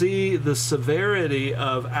 to see the severity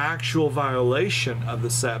of actual violation of the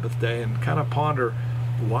Sabbath day and kind of ponder,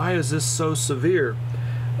 why is this so severe?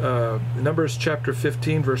 Numbers chapter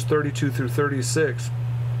 15, verse 32 through 36.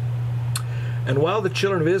 And while the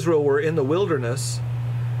children of Israel were in the wilderness,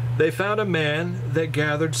 they found a man that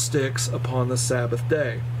gathered sticks upon the Sabbath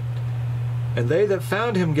day. And they that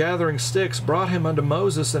found him gathering sticks brought him unto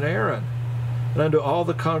Moses and Aaron, and unto all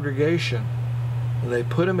the congregation. And they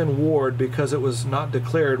put him in ward, because it was not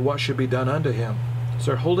declared what should be done unto him. So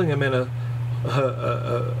they're holding him in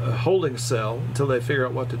a holding cell until they figure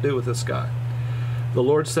out what to do with this guy. The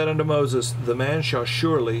Lord said unto Moses, the man shall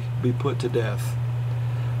surely be put to death.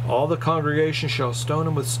 All the congregation shall stone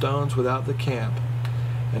him with stones without the camp.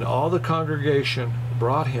 And all the congregation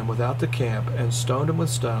brought him without the camp, and stoned him with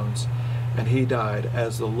stones, and he died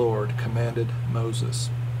as the Lord commanded Moses.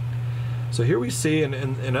 So here we see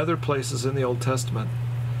in other places in the Old Testament,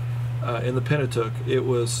 in the Pentateuch, it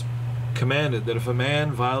was commanded that if a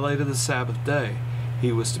man violated the Sabbath day,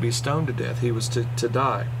 he was to be stoned to death. He was to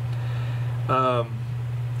die. And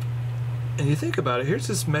you think about it, here's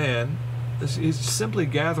this man, he's simply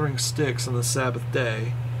gathering sticks on the Sabbath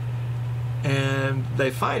day, and they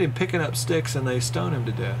find him picking up sticks and they stone him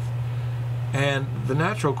to death. And the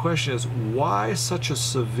natural question is, why such a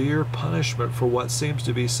severe punishment for what seems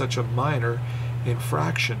to be such a minor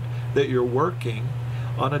infraction, that you're working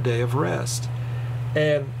on a day of rest?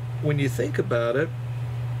 And when you think about it,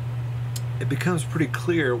 it becomes pretty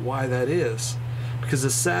clear why that is. Because the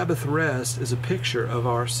Sabbath rest is a picture of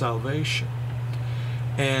our salvation.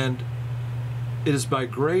 And it is by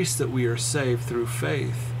grace that we are saved through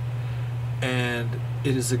faith. And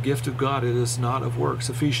it is a gift of God. It is not of works.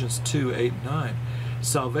 Ephesians 2:8-9.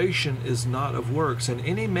 Salvation is not of works. And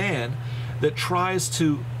any man that tries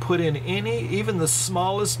to put in even the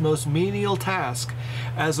smallest, most menial task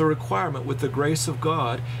as a requirement with the grace of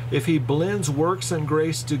God, if he blends works and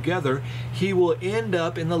grace together, he will end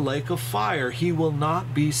up in the lake of fire. He will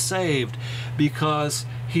not be saved, because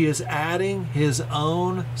he is adding his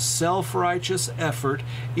own self-righteous effort,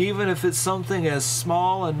 even if it's something as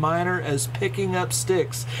small and minor as picking up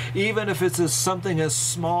sticks, even if it's something as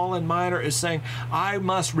small and minor as saying, I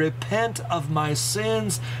must repent of my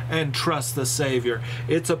sins and trust the Savior.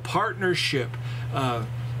 It's a partnership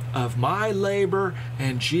of my labor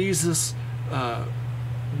and Jesus'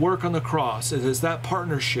 work on the cross. It is that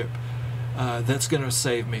partnership that's going to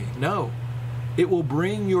save me. No. It will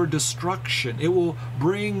bring your destruction. It will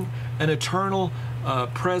bring an eternal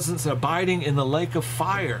presence abiding in the lake of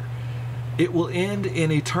fire. It will end in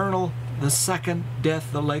the second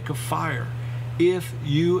death, the lake of fire, if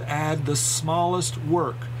you add the smallest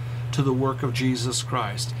work to the work of Jesus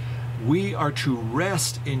Christ. We are to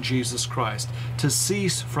rest in Jesus Christ, to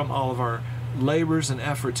cease from all of our labors and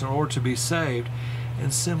efforts in order to be saved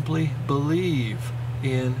and simply believe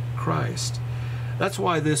in Christ. That's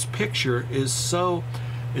why this picture is so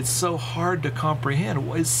hard to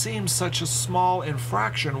comprehend. It seems such a small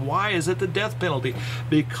infraction. Why is it the death penalty?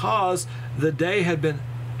 Because the day had been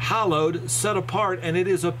hallowed, set apart, and it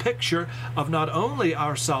is a picture of not only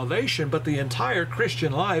our salvation, but the entire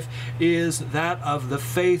Christian life is that of the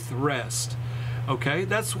faith rest. Okay,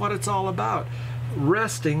 that's what it's all about.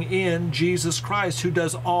 Resting in Jesus Christ, who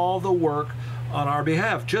does all the work on our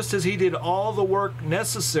behalf. Just as he did all the work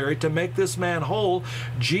necessary to make this man whole,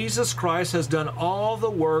 Jesus Christ has done all the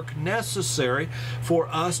work necessary for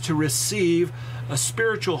us to receive a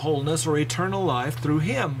spiritual wholeness or eternal life through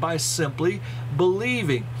him by simply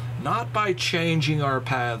believing, not by changing our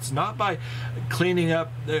paths, not by cleaning up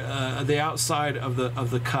the outside of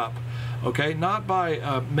the cup. Okay, not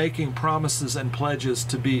by making promises and pledges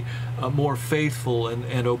to be more faithful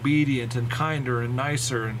and obedient and kinder and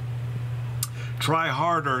nicer and try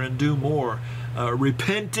harder and do more,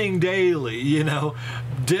 repenting daily,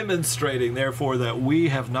 demonstrating therefore that we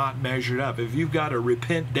have not measured up. If you've got to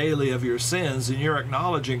repent daily of your sins, and you're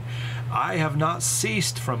acknowledging, I have not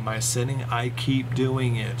ceased from my sinning, I keep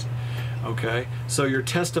doing it. Okay, so you're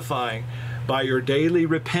testifying by your daily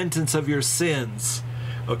repentance of your sins,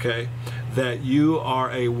 okay, that you are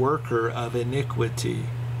a worker of iniquity.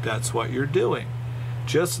 That's what you're doing.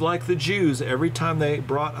 Just like the Jews, every time they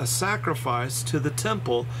brought a sacrifice to the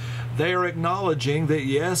temple, they are acknowledging that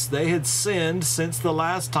yes, they had sinned since the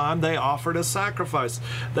last time they offered a sacrifice.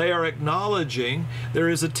 They are acknowledging there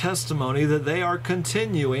is a testimony that they are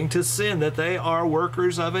continuing to sin, that they are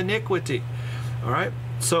workers of iniquity. All right?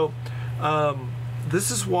 So this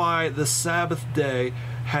is why the Sabbath day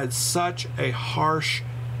had such a harsh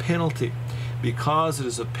penalty, because it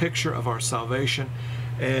is a picture of our salvation.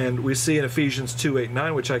 And we see in Ephesians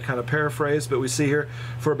 2:8-9, which I kind of paraphrase, but we see here,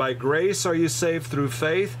 for by grace are you saved through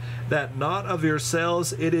faith, that not of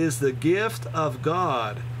yourselves, it is the gift of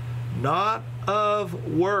God, not of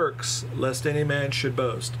works, lest any man should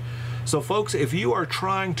boast. So folks, if you are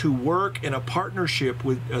trying to work in a partnership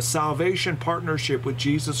with a salvation partnership with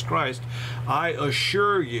Jesus Christ, I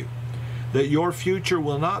assure you that your future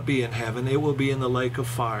will not be in heaven, it will be in the lake of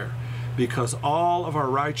fire. Because all of our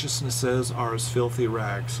righteousnesses are as filthy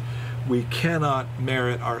rags. We cannot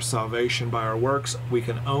merit our salvation by our works. We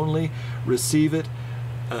can only receive it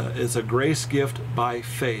as a grace gift by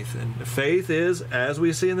faith. And faith is, as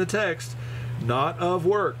we see in the text, not of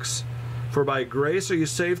works. For by grace are you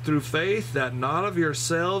saved through faith, that not of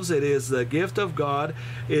yourselves, it is the gift of God.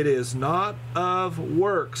 It is not of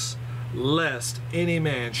works, lest any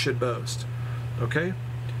man should boast. Okay?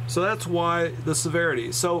 So that's why the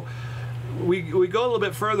severity. So we go a little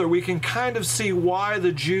bit further, we can kind of see why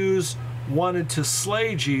the Jews wanted to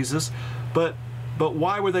slay Jesus, but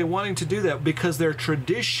why were they wanting to do that? Because their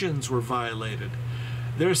traditions were violated.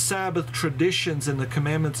 Their Sabbath traditions and the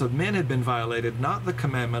commandments of men had been violated, not the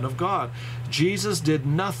commandment of God. Jesus did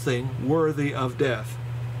nothing worthy of death.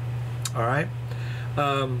 All right?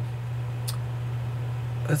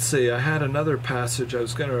 Let's see, I had another passage I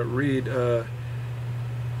was going to read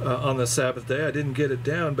on the Sabbath day. I didn't get it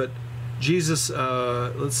down, but Jesus,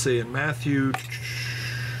 let's see, in Matthew,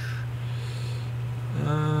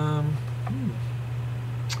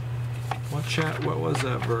 what was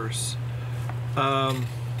that verse?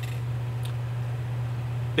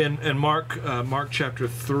 In Mark chapter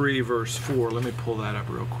 3, verse 4. Let me pull that up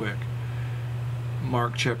real quick.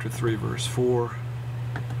 Mark chapter 3, verse 4.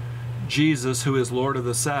 Jesus, who is Lord of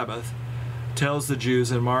the Sabbath, tells the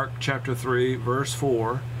Jews in Mark chapter 3, verse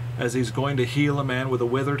 4, as he's going to heal a man with a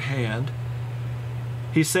withered hand,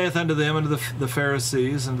 he saith unto them, unto the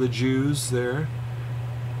Pharisees and the Jews there,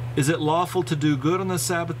 is it lawful to do good on the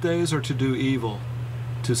Sabbath days or to do evil,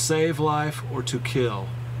 to save life or to kill?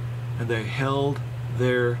 And they held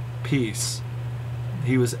their peace.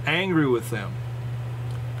 He was angry with them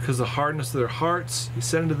because of the hardness of their hearts. He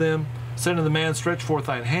said unto them, said unto the man, stretch forth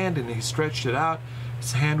thine hand, and he stretched it out.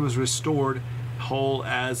 His hand was restored, whole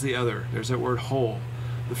as the other. There's that word whole.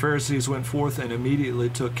 The Pharisees went forth and immediately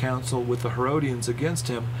took counsel with the Herodians against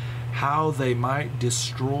him, how they might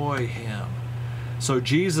destroy him. So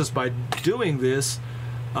Jesus, by doing this,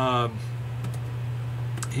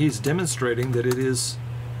 he's demonstrating that it is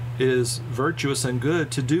virtuous and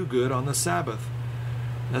good to do good on the Sabbath.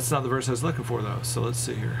 That's not the verse I was looking for, though. So let's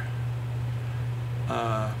see here.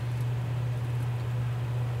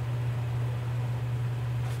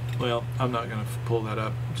 Well, I'm not going to pull that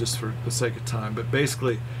up just for the sake of time, but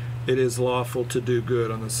basically it is lawful to do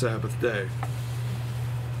good on the Sabbath day.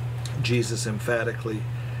 Jesus emphatically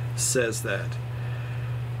says that.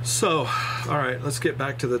 So, all right, let's get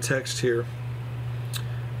back to the text here.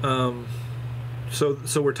 So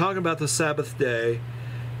we're talking about the Sabbath day,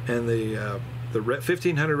 and the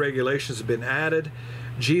 1500 regulations have been added.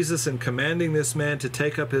 Jesus, in commanding this man to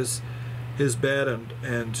take up his bed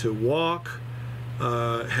and to walk,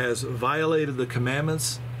 has violated the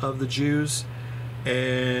commandments of the Jews,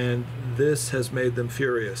 and this has made them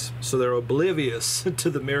furious. So they're oblivious to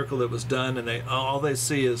the miracle that was done, and all they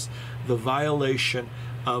see is the violation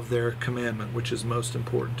of their commandment, which is most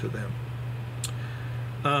important to them.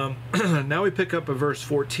 Now we pick up at verse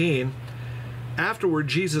 14. Afterward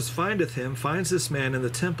Jesus finds this man in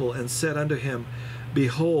the temple, and said unto him,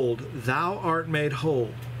 Behold, thou art made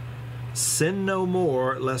whole. Sin no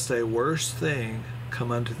more, lest a worse thing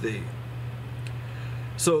come unto thee.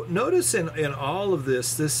 So notice in all of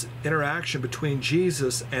this interaction between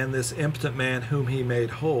Jesus and this impotent man whom he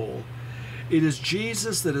made whole, it is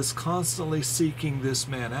Jesus that is constantly seeking this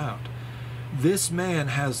man out. This man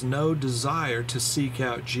has no desire to seek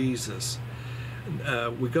out Jesus.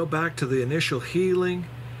 We go back to the initial healing.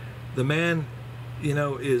 The man,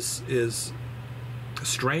 is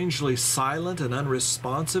strangely silent and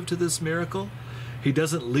unresponsive to this miracle. He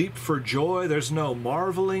doesn't leap for joy. There's no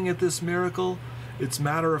marveling at this miracle. It's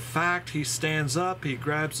matter of fact. He stands up, he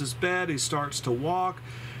grabs his bed, he starts to walk,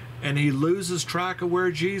 and he loses track of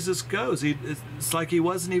where Jesus goes. It's like he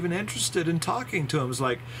wasn't even interested in talking to him.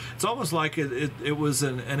 It's almost like it was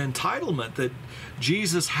an entitlement that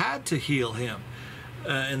Jesus had to heal him.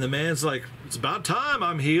 And the man's like, it's about time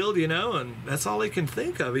I'm healed, and that's all he can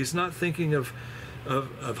think of. He's not thinking of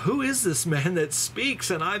who is this man that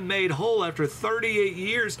speaks and I'm made whole after 38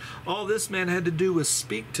 years. All this man had to do was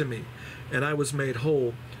speak to me, and I was made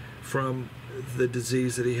whole from the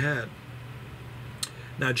disease that he had.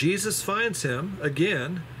 Now Jesus finds him in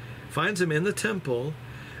the temple,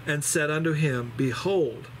 and said unto him,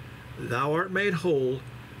 Behold, thou art made whole.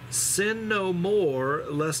 Sin no more,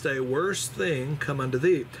 lest a worse thing come unto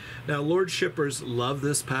thee. Now, Lord shippers love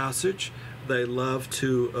this passage. They love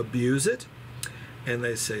to abuse it. And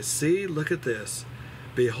they say, see, look at this.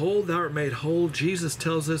 Behold, thou art made whole. Jesus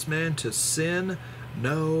tells this man to sin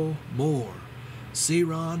no more. See,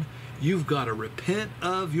 Ron, you've got to repent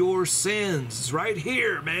of your sins. It's right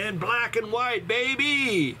here, man. Black and white,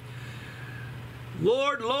 baby.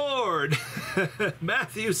 Lord, Lord.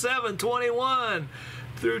 Matthew 7:21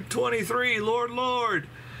 through 23. Lord, Lord.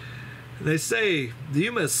 They say,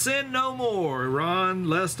 you must sin no more, Ron,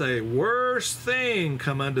 lest a worse thing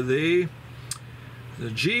come unto thee.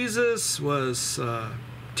 Jesus was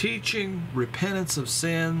teaching repentance of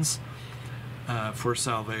sins for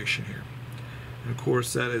salvation here. And of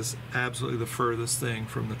course, that is absolutely the furthest thing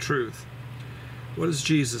from the truth. What is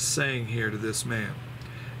Jesus saying here to this man?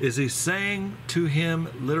 Is he saying to him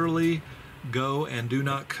literally, go and do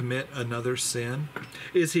not commit another sin?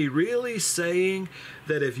 Is he really saying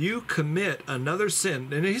that if you commit another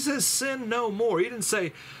sin, and he says sin no more, he didn't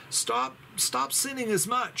say stop sinning as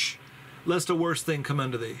much, lest a worse thing come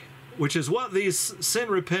unto thee, which is what these sin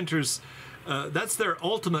repenters, that's their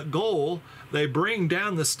ultimate goal. They bring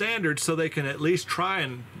down the standard so they can at least try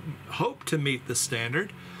and hope to meet the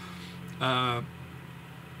standard.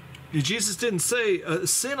 Jesus didn't say,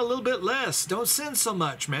 sin a little bit less. Don't sin so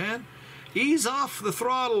much, man. Ease off the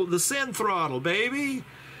throttle, the sin throttle, baby,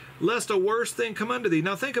 lest a worse thing come unto thee.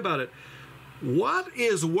 Now think about it. What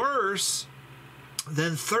is worse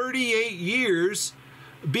than 38 years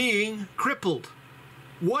being crippled?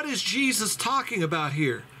 What is Jesus talking about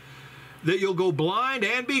here? That you'll go blind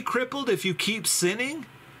and be crippled if you keep sinning?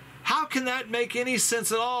 How can that make any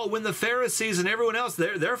sense at all when the Pharisees and everyone else,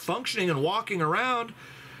 they're functioning and walking around?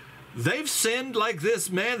 They've sinned like this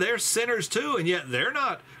man. They're sinners too, and yet they're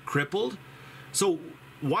not crippled. So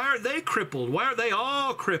why aren't they crippled? Why aren't they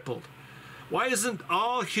all crippled? Why isn't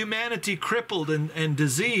all humanity crippled and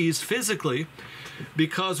diseased physically?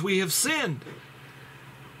 Because we have sinned.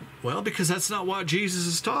 Well, because that's not what Jesus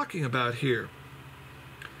is talking about here.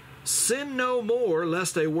 Sin no more,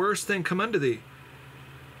 lest a worse thing come unto thee.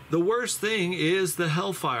 The worst thing is the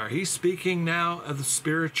hellfire. He's speaking now of the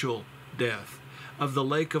spiritual death, of the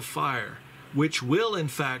lake of fire, which will in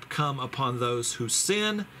fact come upon those who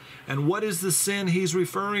sin. And what is the sin he's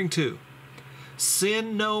referring to?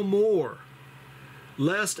 Sin no more,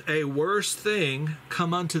 lest a worse thing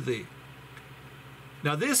come unto thee.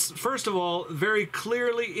 Now this, first of all, very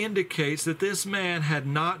clearly indicates that this man had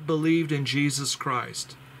not believed in Jesus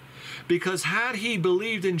Christ. Because had he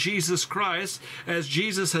believed in Jesus Christ, as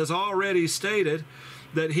Jesus has already stated,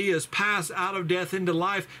 that he has passed out of death into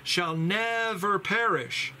life, shall never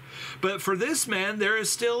perish. But for this man, there is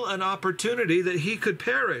still an opportunity that he could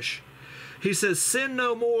perish. He says, sin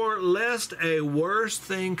no more, lest a worse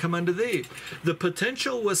thing come unto thee. The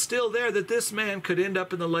potential was still there that this man could end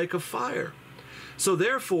up in the lake of fire. So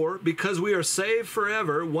therefore, because we are saved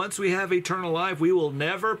forever, once we have eternal life, we will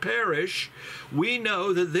never perish. We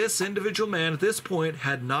know that this individual man at this point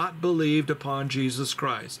had not believed upon Jesus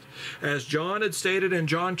Christ. As John had stated in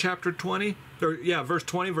John chapter 20, verse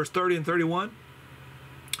 20, verse 30 and 31,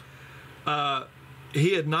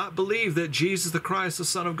 he had not believed that Jesus the Christ, the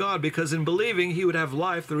Son of God, because in believing he would have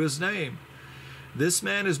life through his name. This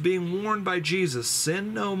man is being warned by Jesus,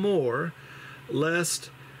 sin no more,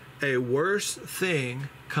 lest a worse thing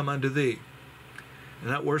come unto thee.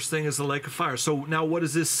 And that worse thing is the lake of fire. So now what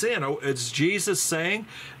is this sin? It's Jesus saying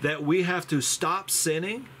that we have to stop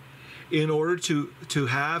sinning in order to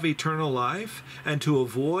have eternal life and to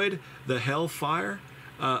avoid the hellfire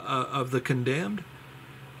of the condemned?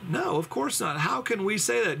 No, of course not. How can we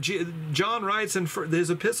say that? John writes in his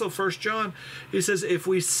epistle, 1 John, he says, if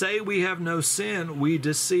we say we have no sin, we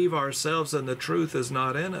deceive ourselves and the truth is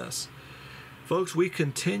not in us. Folks, we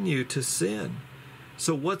continue to sin.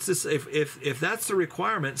 So what's this? If that's the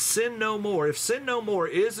requirement, sin no more. If sin no more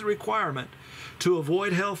is the requirement to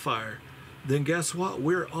avoid hellfire, then guess what?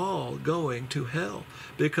 We're all going to hell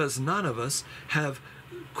because none of us have,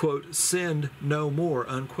 quote, sinned no more,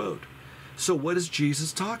 unquote. So what is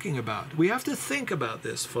Jesus talking about? We have to think about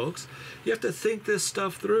this, folks. You have to think this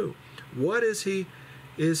stuff through. What is he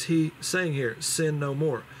saying here? Sin no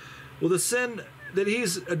more. Well, the sin that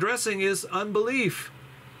he's addressing is unbelief.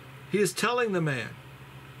 He is telling the man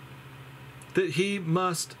that he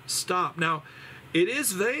must stop. Now, it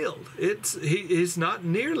is veiled. He's not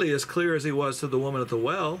nearly as clear as he was to the woman at the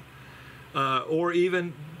well, or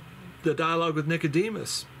even the dialogue with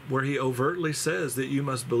Nicodemus, where he overtly says that you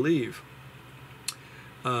must believe.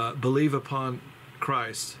 Believe upon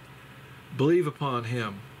Christ. Believe upon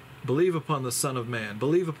him. Believe upon the Son of Man.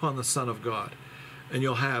 Believe upon the Son of God, and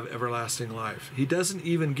you'll have everlasting life. He doesn't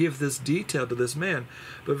even give this detail to this man,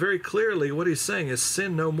 but very clearly what he's saying is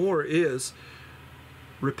sin no more is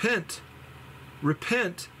repent.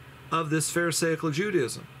 Repent of this Pharisaical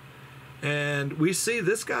Judaism. And we see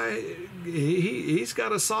this guy, he's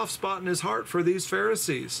got a soft spot in his heart for these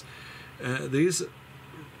Pharisees, these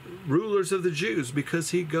rulers of the Jews,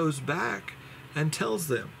 because he goes back and tells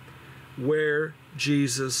them where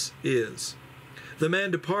Jesus is. The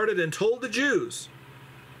man departed and told the Jews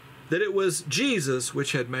that it was Jesus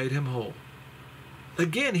which had made him whole.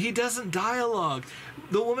 Again, he doesn't dialogue.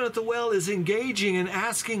 The woman at the well is engaging and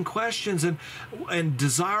asking questions and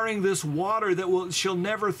desiring this water that she'll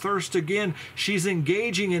never thirst again. She's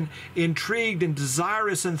engaging and intrigued and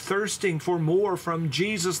desirous and thirsting for more from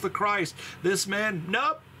Jesus the Christ. This man,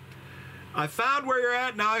 nope. I found where you're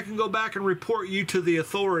at. Now I can go back and report you to the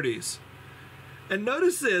authorities. And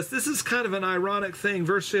notice this. This is kind of an ironic thing.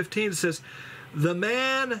 Verse 15 says, the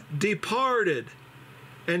man departed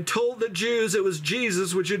and told the Jews it was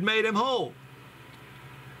Jesus which had made him whole.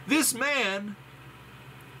 This man,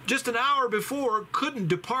 just an hour before, couldn't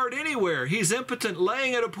depart anywhere. He's impotent,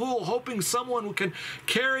 laying at a pool, hoping someone can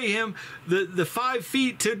carry him the 5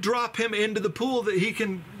 feet to drop him into the pool that he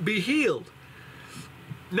can be healed.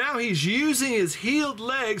 Now he's using his healed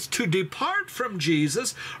legs to depart from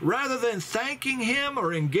Jesus rather than thanking him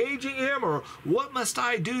or engaging him or what must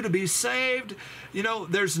I do to be saved. You know,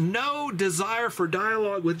 there's no desire for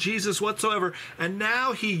dialogue with Jesus whatsoever. And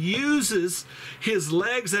now he uses his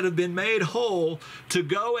legs that have been made whole to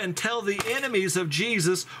go and tell the enemies of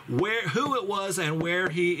Jesus who it was and where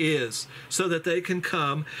he is, so that they can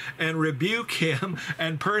come and rebuke him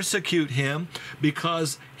and persecute him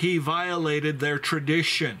because he violated their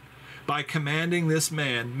tradition by commanding this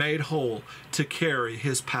man made whole to carry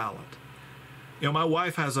his pallet. You know, my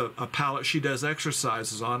wife has a pallet she does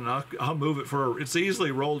exercises on, and I'll move it for her. It's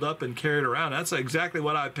easily rolled up and carried around. That's exactly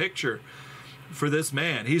what I picture for this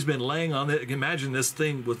man. He's been laying on it. Imagine this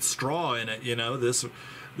thing with straw in it, you know,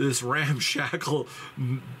 this ramshackle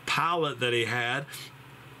pallet that he had,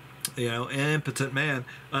 you know, an impotent man,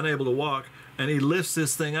 unable to walk. And he lifts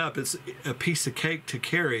this thing up. It's a piece of cake to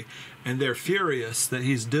carry. And they're furious that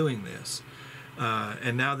he's doing this.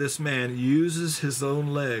 And now this man uses his own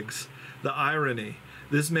legs. The irony.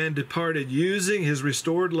 This man departed using his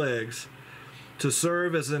restored legs to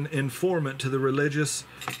serve as an informant to the religious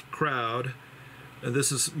crowd. And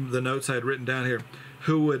this is the notes I had written down here.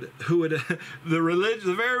 Who would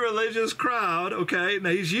the very religious crowd, okay?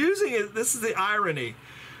 Now he's using it. This is the irony.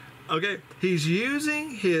 Okay? He's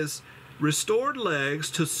using his restored legs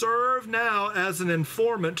to serve now as an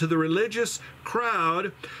informant to the religious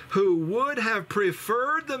crowd who would have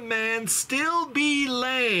preferred the man still be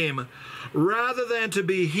lame rather than to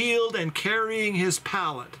be healed and carrying his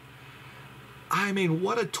pallet. I mean,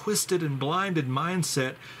 what a twisted and blinded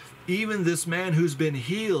mindset even this man who's been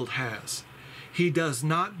healed has. He does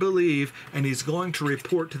not believe, and he's going to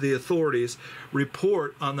report to the authorities,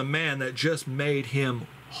 report on the man that just made him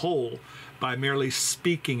whole by merely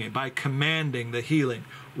speaking it, by commanding the healing.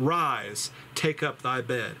 Rise, take up thy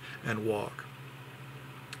bed, and walk.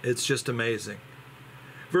 It's just amazing.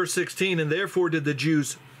 Verse 16, and therefore did the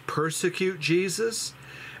Jews persecute Jesus,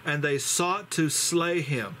 and they sought to slay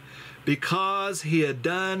him, because he had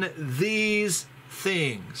done these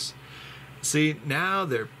things. See, now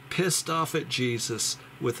they're pissed off at Jesus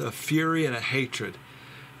with a fury and a hatred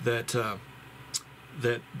that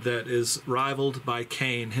is rivaled by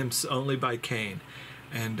Cain, only by Cain,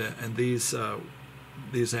 and these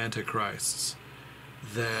antichrists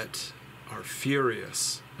that are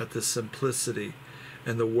furious at the simplicity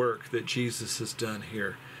and the work that Jesus has done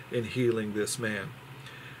here in healing this man.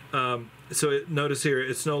 Notice here,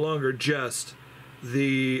 it's no longer just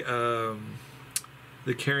the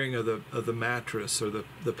carrying of the mattress or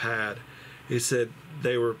the pad. He said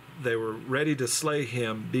they were ready to slay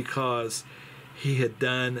him because he had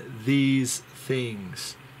done these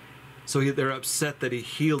things. So they're upset that he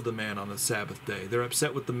healed the man on the Sabbath day. They're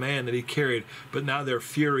upset with the man that he carried, but now their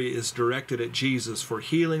fury is directed at Jesus for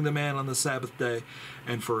healing the man on the Sabbath day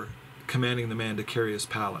and for commanding the man to carry his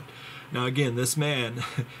pallet. Now again, this man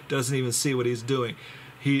doesn't even see what he's doing.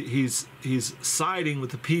 He's siding with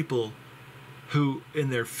the people who, in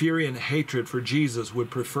their fury and hatred for Jesus, would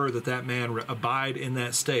prefer that man abide in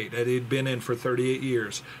that state that he'd been in for 38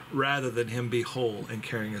 years, rather than him be whole and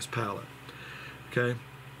carrying his pallet. Okay?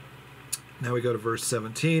 Now we go to verse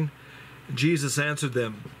 17. Jesus answered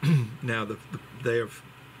them. Now they have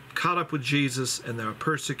caught up with Jesus, and they are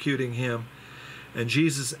persecuting him. And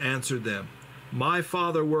Jesus answered them, my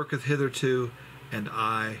Father worketh hitherto, and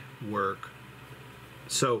I work.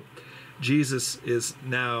 So Jesus is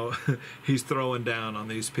now, he's throwing down on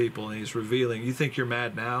these people, and he's revealing, you think you're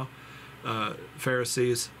mad now,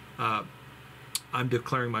 Pharisees? I'm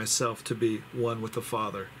declaring myself to be one with the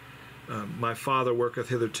Father. My Father worketh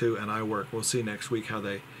hitherto, and I work. We'll see next week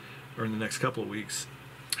or in the next couple of weeks,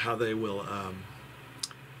 how they will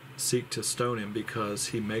seek to stone him, because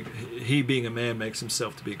he being a man makes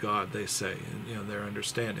himself to be God, they say, and their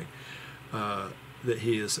understanding that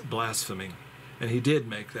he is blaspheming. And he did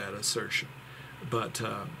make that assertion, but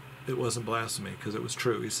it wasn't blasphemy because it was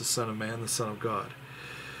true. He's the Son of Man, the Son of God.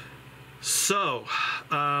 So,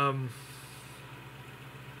 now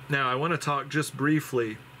I want to talk just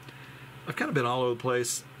briefly. I've kind of been all over the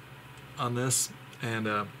place on this,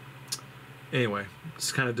 and anyway,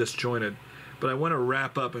 it's kind of disjointed. But I want to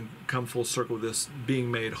wrap up and come full circle with this being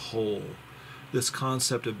made whole, this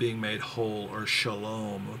concept of being made whole, or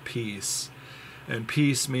shalom, or peace. And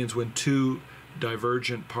peace means when two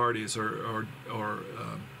divergent parties or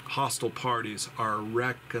hostile parties are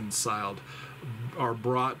reconciled, are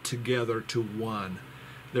brought together to one.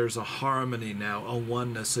 There's a harmony now, a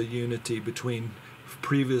oneness, a unity between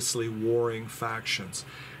previously warring factions.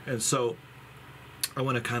 And so I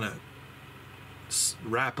want to kind of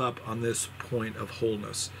wrap up on this point of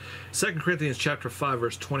wholeness. 2 Corinthians chapter 5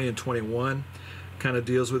 verse 20 and 21 kind of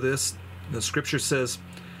deals with this. The scripture says,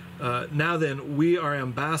 now then, we are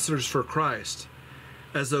ambassadors for Christ.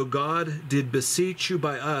 As though God did beseech you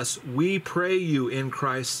by us, we pray you in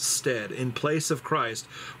Christ's stead. In place of Christ,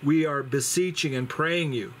 we are beseeching and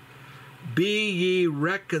praying you. Be ye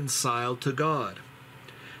reconciled to God.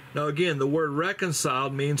 Now again, the word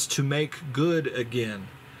reconciled means to make good again,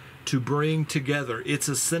 to bring together. It's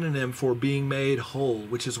a synonym for being made whole,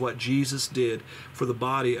 which is what Jesus did for the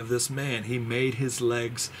body of this man. He made his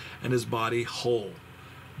legs and his body whole.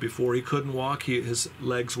 Before he couldn't walk, his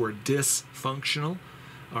legs were dysfunctional.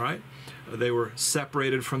 All right, they were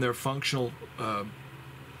separated from their functional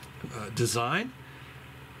design,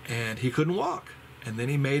 and he couldn't walk. And then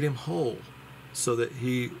he made him whole so that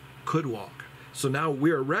he could walk. So now we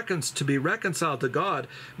are to be reconciled to God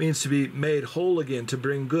means to be made whole again, to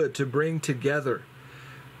bring good, to bring together.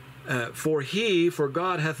 For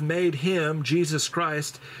God hath made him, Jesus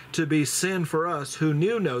Christ, to be sin for us who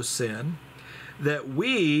knew no sin, that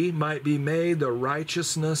we might be made the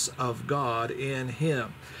righteousness of God in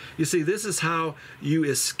him. You see, this is how you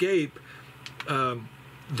escape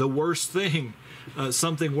the worst thing,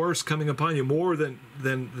 something worse coming upon you, more than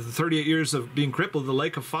the 38 years of being crippled, the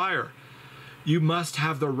lake of fire. You must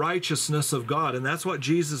have the righteousness of God, and that's what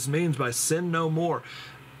Jesus means by sin no more.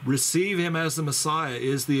 receive him as the Messiah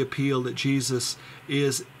is the appeal that Jesus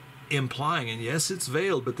is implying. And yes, it's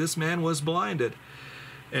veiled, but this man was blinded.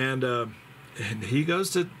 And he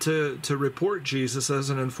goes to report Jesus as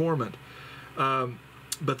an informant.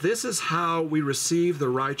 But this is how we receive the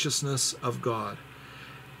righteousness of God.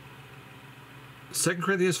 2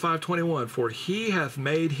 Corinthians 5:21, for he hath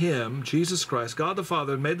made him, Jesus Christ, God the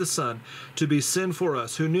Father, made the Son, to be sin for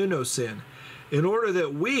us, who knew no sin, in order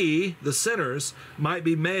that we, the sinners, might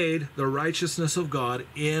be made the righteousness of God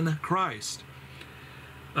in Christ.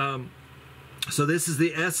 So this is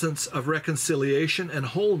the essence of reconciliation and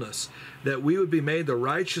wholeness, that we would be made the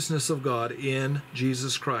righteousness of God in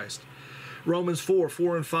Jesus Christ. Romans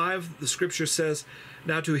 4:4 and 5, the scripture says,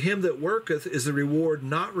 now to him that worketh is the reward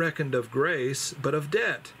not reckoned of grace, but of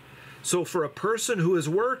debt. So for a person who is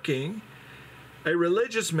working, a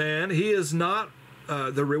religious man, he is not,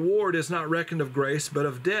 the reward is not reckoned of grace, but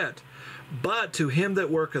of debt. But to him that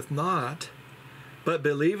worketh not, but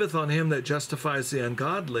believeth on him that justifies the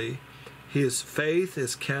ungodly, his faith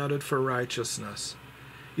is counted for righteousness.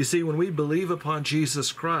 You see, when we believe upon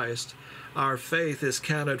Jesus Christ, our faith is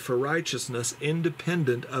counted for righteousness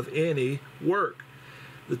independent of any work.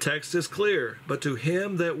 The text is clear, but to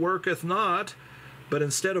him that worketh not, but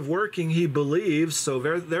instead of working he believes, so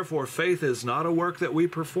therefore faith is not a work that we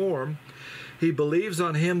perform. He believes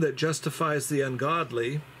on him that justifies the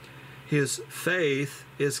ungodly. His faith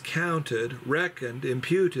is counted, reckoned,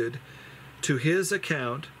 imputed to his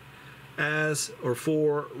account as or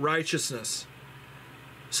for righteousness.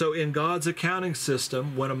 So in God's accounting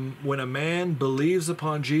system, when a man believes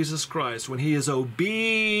upon Jesus Christ, when he is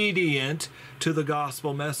obedient to the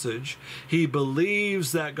gospel message, he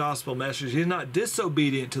believes that gospel message. He's not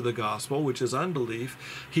disobedient to the gospel, which is unbelief.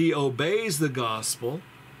 He obeys the gospel.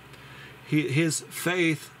 His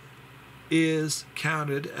faith is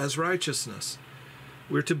counted as righteousness.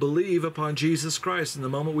 We're to believe upon Jesus Christ. And the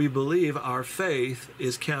moment we believe, our faith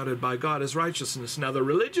is counted by God as righteousness. Now, the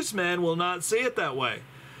religious man will not see it that way.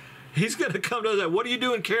 He's going to come to that. What are you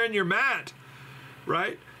doing carrying your mat?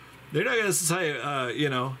 Right? They're not going to say,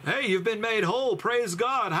 hey, you've been made whole. Praise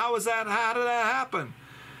God. How is that? How did that happen?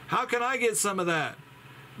 How can I get some of that?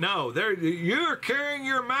 No, you're carrying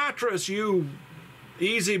your mattress, you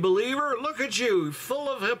easy believer. Look at you, full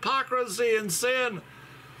of hypocrisy and sin.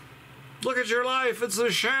 Look at your life. It's a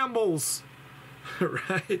shambles.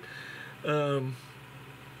 Right? But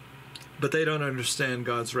they don't understand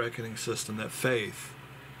God's reckoning system, that faith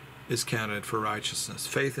is counted for righteousness.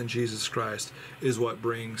 Faith in Jesus Christ is what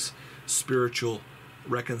brings spiritual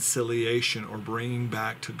reconciliation, or bringing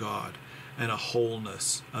back to God, and a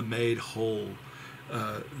wholeness, a made whole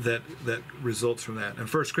that results from that. And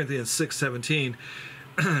 1 Corinthians 6:17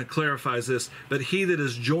 clarifies this, but he that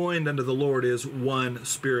is joined unto the Lord is one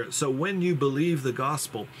spirit. So when you believe the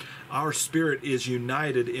gospel, our spirit is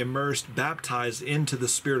united, immersed, baptized into the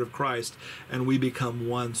Spirit of Christ, and we become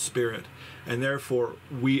one spirit. And therefore,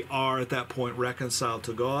 we are at that point reconciled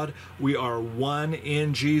to God. We are one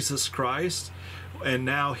in Jesus Christ. And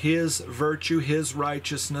now his virtue, his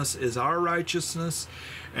righteousness is our righteousness,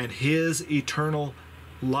 and his eternal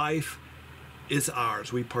life is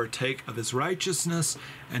ours. We partake of his righteousness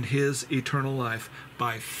and his eternal life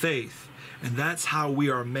by faith. And that's how we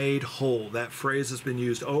are made whole. That phrase has been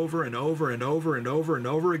used over and over and over and over and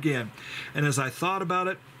over again. And as I thought about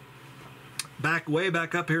it, way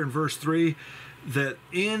back up here in verse 3, that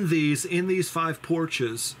in these 5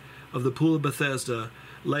 porches of the pool of Bethesda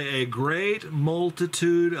lay a great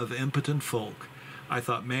multitude of impotent folk. I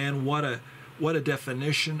thought, man, what a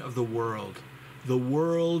definition of the world. The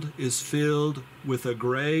world is filled with a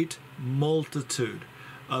great multitude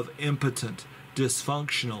of impotent,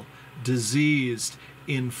 dysfunctional, diseased,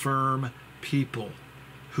 infirm people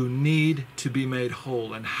who need to be made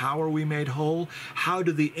whole. And how are we made whole? How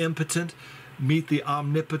do the impotent meet the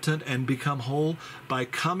omnipotent and become whole? By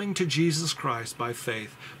coming to Jesus Christ by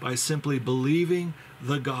faith, by simply believing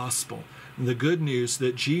the gospel. The good news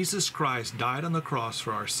that Jesus Christ died on the cross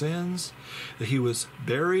for our sins, that he was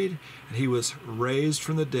buried, and he was raised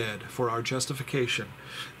from the dead for our justification,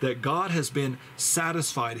 that God has been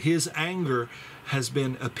satisfied, his anger has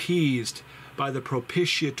been appeased by the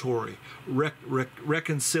propitiatory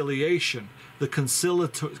reconciliation,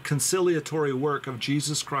 the conciliatory work of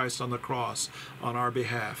Jesus Christ on the cross on our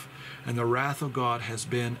behalf, and the wrath of God has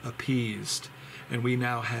been appeased. And we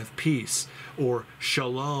now have peace, or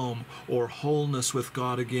shalom, or wholeness with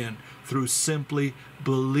God again, through simply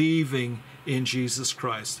believing in Jesus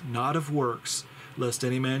Christ, not of works, lest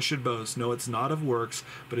any man should boast. No, it's not of works,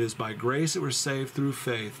 but it is by grace that we're saved through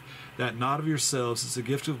faith, that not of yourselves is the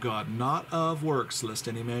gift of God, not of works, lest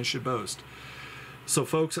any man should boast. So,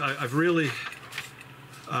 folks, I've really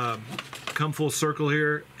come full circle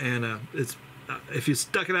here, and it's if you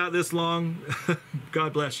stuck it out this long,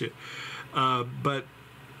 God bless you. But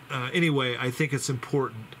anyway, I think it's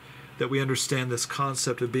important that we understand this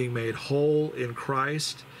concept of being made whole in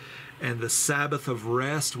Christ, and the Sabbath of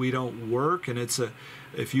rest. We don't work, and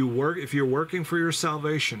if you're working for your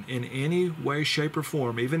salvation in any way, shape, or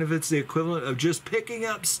form, even if it's the equivalent of just picking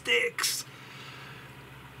up sticks,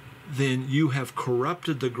 then you have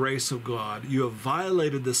corrupted the grace of God. You have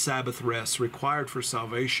violated the Sabbath rest required for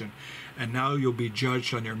salvation, and now you'll be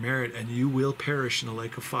judged on your merit, and you will perish in the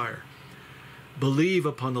lake of fire. Believe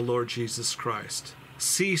upon the Lord Jesus Christ.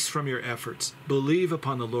 Cease from your efforts. Believe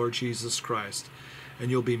upon the Lord Jesus Christ, and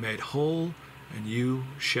you'll be made whole, and you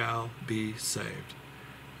shall be saved.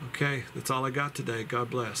 Okay, that's all I got today. God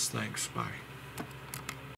bless. Thanks. Bye.